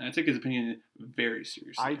Orlovsky. And I take his opinion very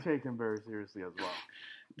seriously. I take him very seriously as well.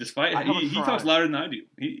 Despite he talks louder than I do.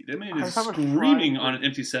 That man is screaming on an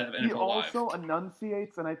empty set of NFL Live. He also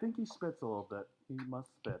enunciates, and I think he spits a little bit. He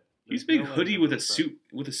must spit. He's big hoodie with a suit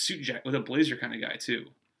jacket with a blazer kind of guy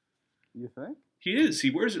too. You think? He is. He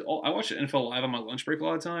wears it all. I watch NFL Live on my lunch break a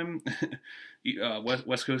lot of time.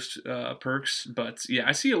 West Coast perks, but yeah,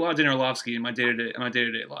 I see a lot of Dan Orlovsky in my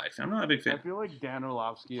day-to-day life. I'm not a big fan. I feel like Dan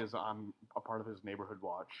Orlovsky is on a part of his neighborhood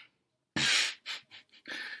watch.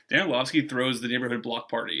 Dan Orlovsky throws the neighborhood block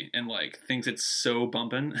party and like thinks it's so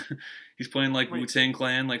bumpin'. He's playing like Wu-Tang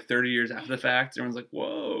Clan like 30 years after the fact. Everyone's like,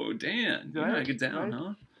 "Whoa, Dan, you gotta get down,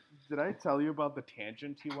 huh?" Did I tell you about the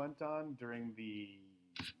tangent he went on during the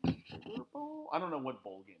Sugar Bowl? I don't know what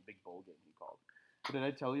big bowl game he called. But did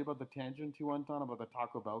I tell you about the tangent he went on about the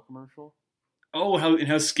Taco Bell commercial? Oh,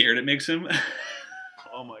 how scared it makes him.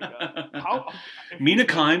 Oh my god! Mina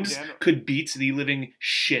Kimes could beat the living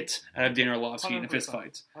shit out of Dan Orlovsky in a fist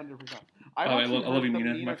fight. 100%. I love you,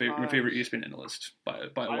 Mina. My favorite ESPN analyst by a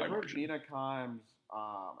wide margin. Mina Kimes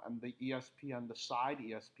and the ESPN, the side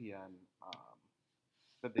ESPN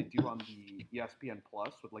that they do on the ESPN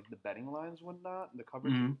Plus with like the betting lines and whatnot, and the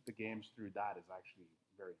coverage of the games through that is actually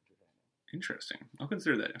very entertaining. Interesting. I'll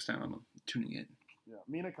consider that next time I'm tuning in. Yeah,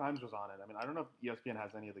 Mina Kimes was on it. I mean, I don't know if ESPN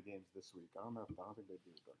has any of the games this week. I don't think they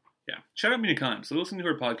do. But yeah, shout out Mina Kimes. So listen to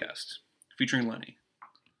her podcast featuring Lenny.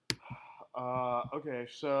 Okay,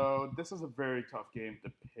 so this is a very tough game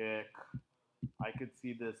to pick. I could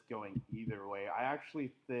see this going either way. I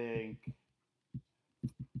actually think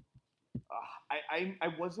I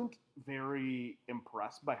wasn't very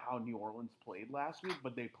impressed by how New Orleans played last week,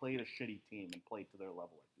 but they played a shitty team and played to their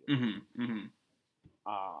level. I feel.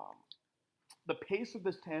 The pace of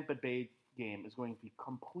this Tampa Bay game is going to be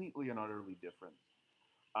completely and utterly different.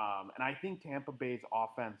 And I think Tampa Bay's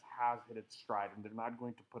offense has hit its stride, and they're not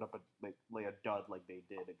going to put up lay a dud like they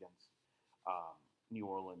did against New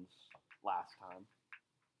Orleans last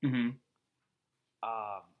time.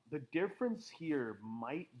 The difference here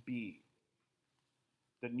might be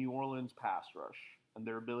the New Orleans pass rush and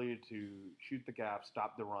their ability to shoot the gap,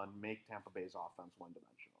 stop the run, make Tampa Bay's offense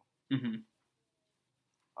one-dimensional.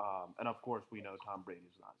 And of course, we know Tom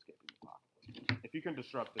Brady's not escaping the pocket. If you can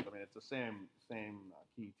disrupt it, I mean, it's the same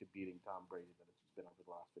key to beating Tom Brady that it's been over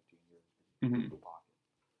the last 15 years. The pocket,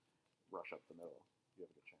 rush up the middle, you have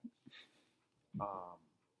a good chance.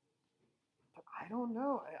 But I don't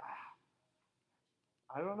know.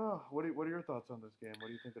 I don't know. What are your thoughts on this game? What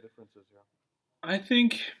do you think the difference is here? I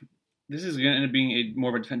think this is going to end up being more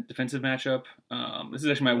of a defensive matchup. This is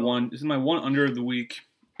actually my one. This is my one under of the week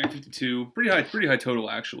at 52. Pretty high total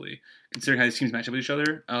actually, considering how these teams match up with each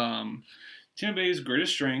other. Tampa Bay's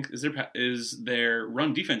greatest strength is their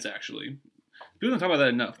run defense. Actually, people don't talk about that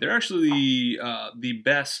enough. They're actually the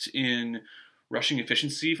best in rushing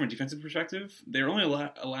efficiency from a defensive perspective. They're only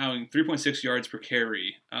allowing 3.6 yards per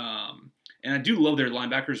carry. And I do love their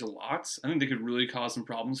linebackers a lot. I think they could really cause some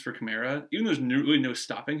problems for Kamara. Even though there's really no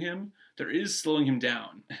stopping him, there is slowing him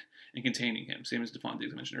down and containing him, same as Stephon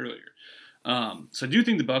Diggs mentioned earlier. So I do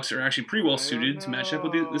think the Bucs are actually pretty well suited to match up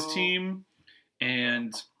with this team.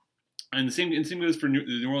 And the same goes for the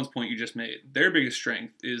New Orleans point you just made. Their biggest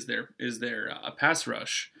strength is their pass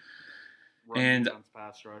rush.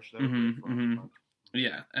 Pass rush.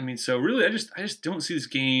 Yeah, I mean, so really, I just don't see this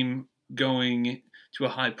game going to a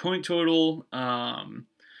high point total.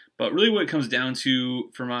 But really what it comes down to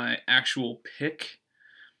for my actual pick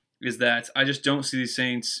is that I just don't see the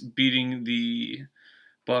Saints beating the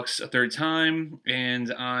Bucs a third time,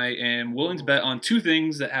 and I am willing to bet on two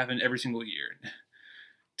things that happen every single year.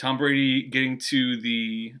 Tom Brady getting to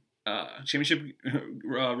the championship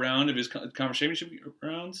round of his conference championship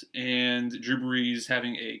rounds, and Drew Brees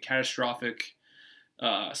having a catastrophic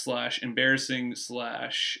 / embarrassing /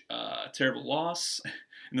 terrible loss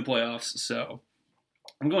in the playoffs. So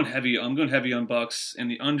I'm going heavy on Bucs and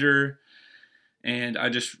the under, and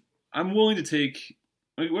I'm willing to take.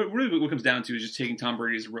 What comes down to is just taking Tom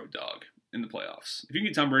Brady as a road dog in the playoffs. If you can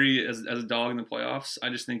get Tom Brady as a dog in the playoffs, I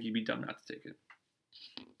just think you'd be dumb not to take it.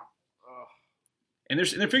 And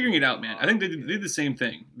they're figuring it out, man. I think they did the same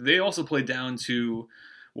thing. They also played down to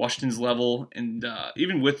Washington's level, and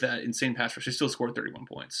even with that insane pass rush, they still scored 31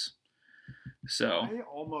 points. So I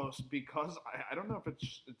almost, because I don't know if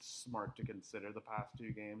it's smart to consider the past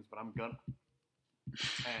two games, but I'm gonna.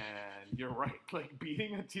 And you're right, like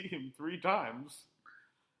beating a team 3 times,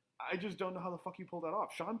 I just don't know how the fuck you pull that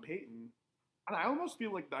off. Sean Payton, and I almost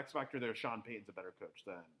feel like the X factor there, Sean Payton's a better coach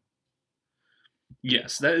than.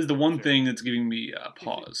 Yes, that is the one thing that's giving me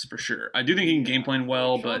pause for sure. I do think he can game plan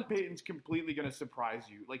well, but Sean Payton's completely going to surprise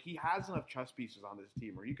you. Like, he has enough chess pieces on this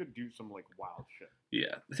team where he could do some like wild shit.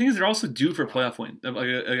 Yeah, the thing is, they're also due for a playoff win, like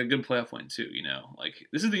a good playoff win too. You know, like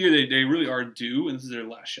this is the year they really are due, and this is their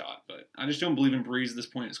last shot. But I just don't believe in Brees at this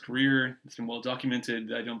point in his career. It's been well documented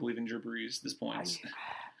that I don't believe in Drew Brees at this point.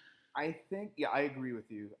 I think, I agree with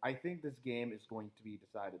you. I think this game is going to be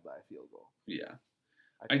decided by a field goal. Yeah.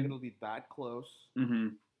 I think it'll be that close.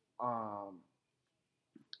 Mm-hmm.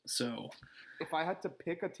 So, if I had to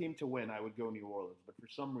pick a team to win, I would go New Orleans. But for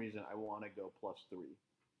some reason, I want to go +3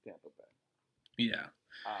 Tampa Bay. Yeah.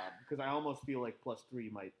 Because I almost feel like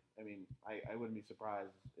 +3 might. I mean, I wouldn't be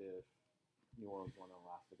surprised if New Orleans won a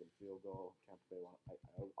last-second field goal. Tampa Bay won.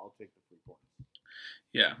 I'll take the 3 points.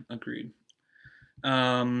 Yeah, agreed.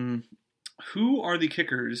 Who are the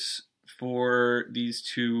kickers for these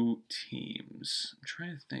two teams? I'm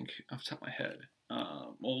trying to think off the top of my head.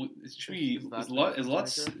 Well, is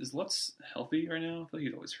Lutz healthy right now? I feel like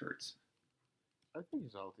he's always hurt. I think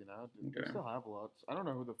he's healthy now. They still have Lutz. I don't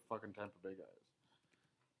know who the fucking Tampa Bay guy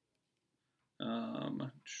is.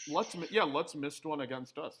 Lutz missed one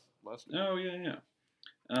against us last week. Oh, yeah.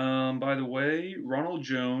 By the way, Ronald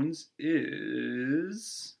Jones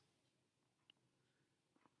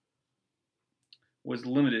was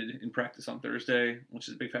limited in practice on Thursday, which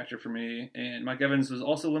is a big factor for me. And Mike Evans was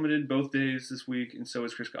also limited both days this week, and so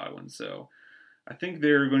is Chris Godwin. So I think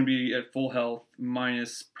they're going to be at full health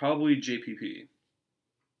minus probably JPP.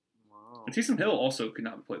 Wow. And Taysom Hill also could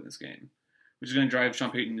not play in this game, which is going to drive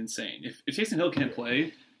Sean Payton insane. If Taysom Hill can't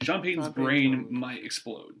play, Sean Payton's brain might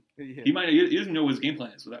explode. Yeah. He doesn't know what his game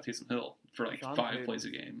plan is without Taysom Hill for like Sean 5 plays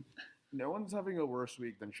a game. No one's having a worse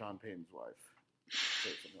week than Sean Payton's wife.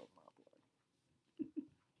 Taysom Hill's not playing.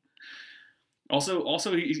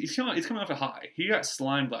 Also, he's coming off a high. He got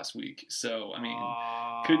slimed last week, so I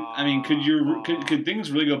mean, could things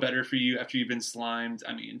really go better for you after you've been slimed?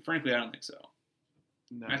 I mean, frankly, I don't think so.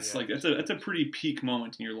 No, that's a pretty peak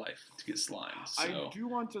moment in your life to get slimed. So. I do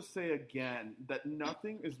want to say again that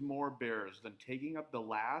nothing is more Bears than taking up the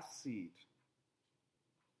last seed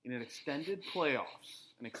in an expanded playoffs,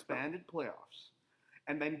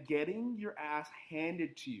 and then getting your ass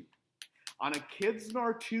handed to you on a kids'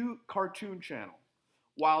 cartoon channel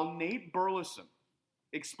while Nate Burleson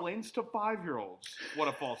explains to 5-year-olds what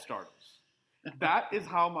a false start is. That is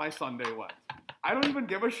how my Sunday went. I don't even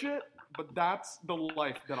give a shit. But that's the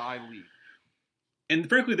life that I lead. And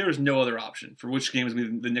frankly, there was no other option for which game was going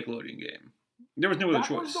to be the Nickelodeon game. There was no other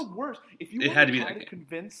choice. That was the worst. If you want to try to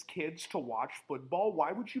convince kids to watch football,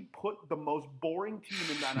 why would you put the most boring team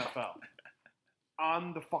in the NFL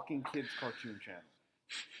on the fucking kids' cartoon channel?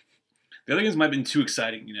 The other games might have been too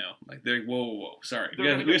exciting, Like, they're like, whoa, sorry. We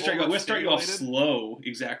gotta start you off slow.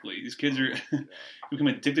 Exactly. These kids are become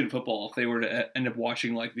addicted to football if they were to end up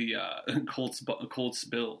watching, like, the Colts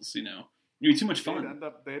Bills, It'd be too much fun.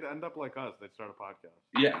 They'd end up like us. They'd start a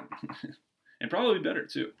podcast. Yeah. And probably better,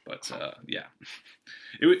 too. But, yeah.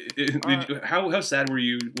 How sad were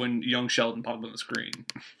you when young Sheldon popped up on the screen?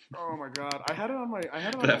 Oh, my God. I had it on my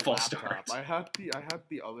false laptop. I had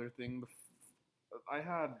the other thing, I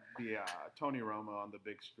had the Tony Romo on the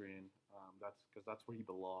big screen. That's where he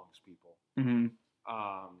belongs, people. Mm-hmm.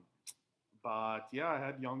 But yeah, I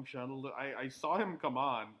had young Sheldon. I saw him come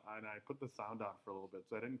on, and I put the sound on for a little bit,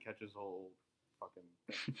 so I didn't catch his whole fucking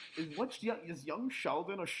thing. Is Young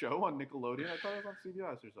Sheldon a show on Nickelodeon? I thought it was on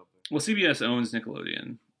CBS or something. Well, CBS owns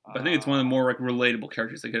Nickelodeon, but I think it's one of the more like relatable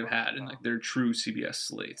characters they could have had in like their true CBS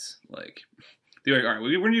slates. Like. They're like, all right,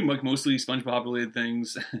 we're going to do like mostly SpongeBob-related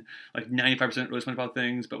things, like 95% really SpongeBob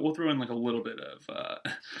things, but we'll throw in like a little bit of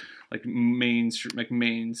like main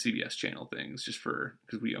CBS channel things just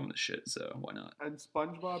because we own the shit, so why not? And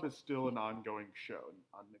SpongeBob is still an ongoing show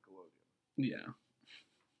on Nickelodeon. Yeah.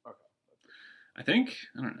 Okay. I think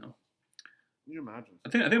I don't know. Can you imagine? I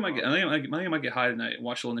think I might get high tonight,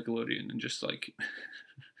 watch a little Nickelodeon, and just like.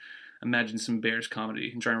 Imagine some Bears comedy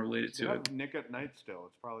and try and relate it to it. Nick at Night still.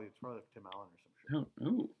 It's probably Tim Allen or some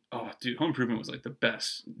shit. Oh, dude, Home Improvement was like the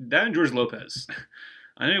best. That and George Lopez.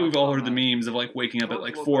 I know we've all heard the memes of like waking up at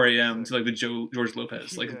like 4 a.m. to like the George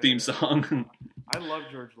Lopez theme song. I love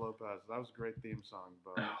George Lopez. That was a great theme song,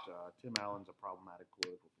 but Tim Allen's a problematic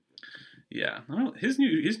political figure. Yeah, his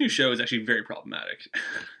new show is actually very problematic.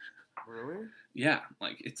 Really? Yeah,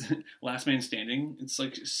 like it's Last Man Standing. It's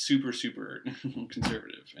like super, super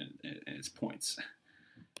conservative in its points.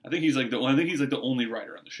 I think he's like the only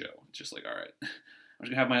writer on the show. It's just like, all right, I'm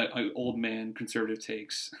just gonna have my old man conservative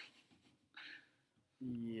takes.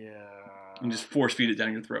 Yeah. And just force feed it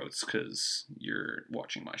down your throats because you're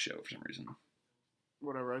watching my show for some reason.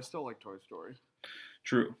 Whatever. I still like Toy Story.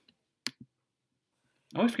 True.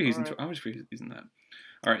 I always forget he's in that.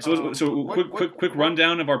 All right, so quick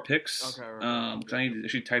rundown of our picks. Okay. I need to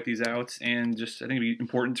actually type these out, and just I think it'd be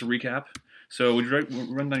important to recap. So would you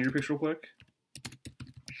run down your picks real quick?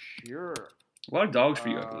 Sure. A lot of dogs for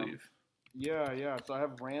you, I believe. Yeah. So I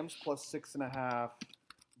have Rams +6.5,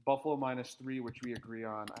 Buffalo -3, which we agree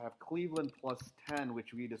on. I have Cleveland +10,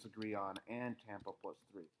 which we disagree on, and Tampa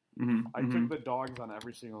 +3. I took the dogs on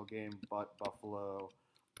every single game but Buffalo.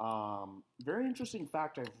 Very interesting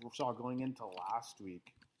fact I saw going into last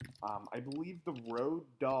week. I believe the road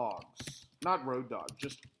dogs, not road dogs,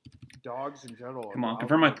 just dogs in general. Come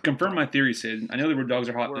on, confirm my theory, Sid. I know the road dogs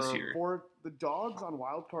are hot this year. For the dogs on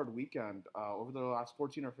Wild Card Weekend, over the last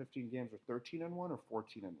 14 or 15 games, are 13-1 or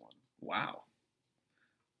 14-1. Wow,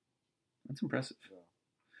 that's impressive.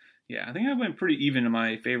 Yeah, I think I went pretty even in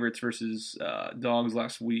my favorites versus dogs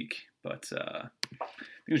last week, but I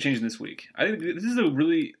think it's changing this week. I think this is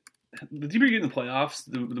the deeper you get in the playoffs,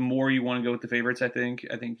 the more you want to go with the favorites. I think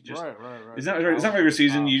just right. It's not regular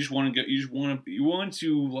season. You just want to go. You want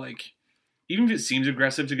to like, even if it seems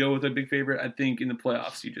aggressive to go with a big favorite. I think in the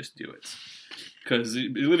playoffs you just do it because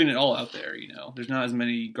you're leaving it all out there. There's not as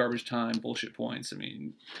many garbage time bullshit points. I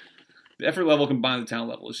mean, the effort level combined with the talent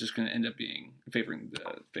level is just going to end up favoring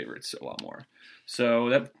the favorites a lot more. So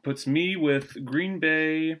that puts me with Green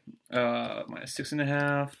Bay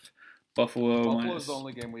 -6.5. Buffalo's the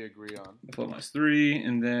only game we agree on. Buffalo -3,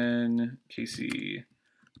 and then KC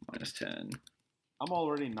 -10. I'm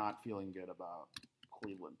already not feeling good about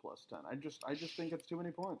Cleveland +10. I just think it's too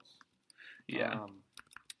many points. Yeah.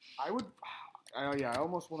 I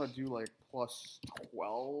almost want to do like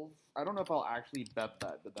 +12. I don't know if I'll actually bet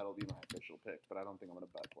that, but that'll be my official pick. But I don't think I'm going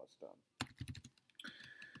to bet +10.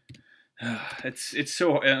 It's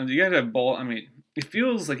so you gotta have ball. I mean, it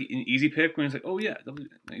feels like an easy pick when it's like, oh yeah,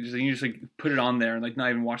 you just like put it on there and like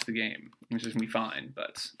not even watch the game. It's just gonna be fine.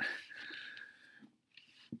 But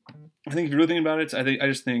I think if you're really thinking about it,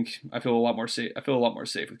 I feel a lot more safe. I feel a lot more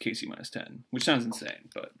safe with KC -10, which sounds insane,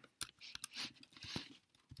 but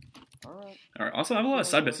all right. Also, I have a lot of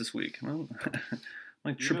side bets this week.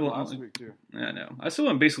 Like triple last week too. Yeah, I know. I still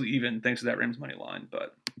am basically even thanks to that Rams money line,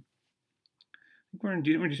 but I think we're in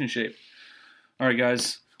decent shape. All right,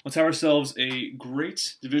 guys. Let's have ourselves a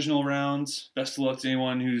great divisional round. Best of luck to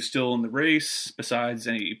anyone who's still in the race, besides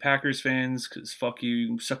any Packers fans, because fuck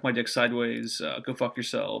you, suck my dick sideways, go fuck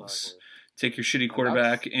yourselves. Take your shitty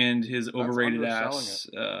quarterback and his overrated ass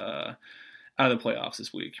out of the playoffs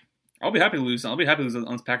this week. I'll be happy to lose. On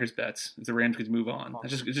the Packers bets if the Rams could move on.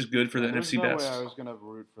 It's just good for the NFC best. There's no way I was gonna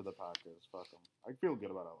root for the Packers. Fuck them. I feel good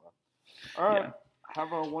about it. All right. Yeah.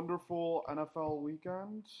 Have a wonderful NFL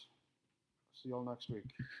weekend. See y'all next week.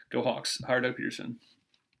 Go Hawks. Hire Doug Peterson.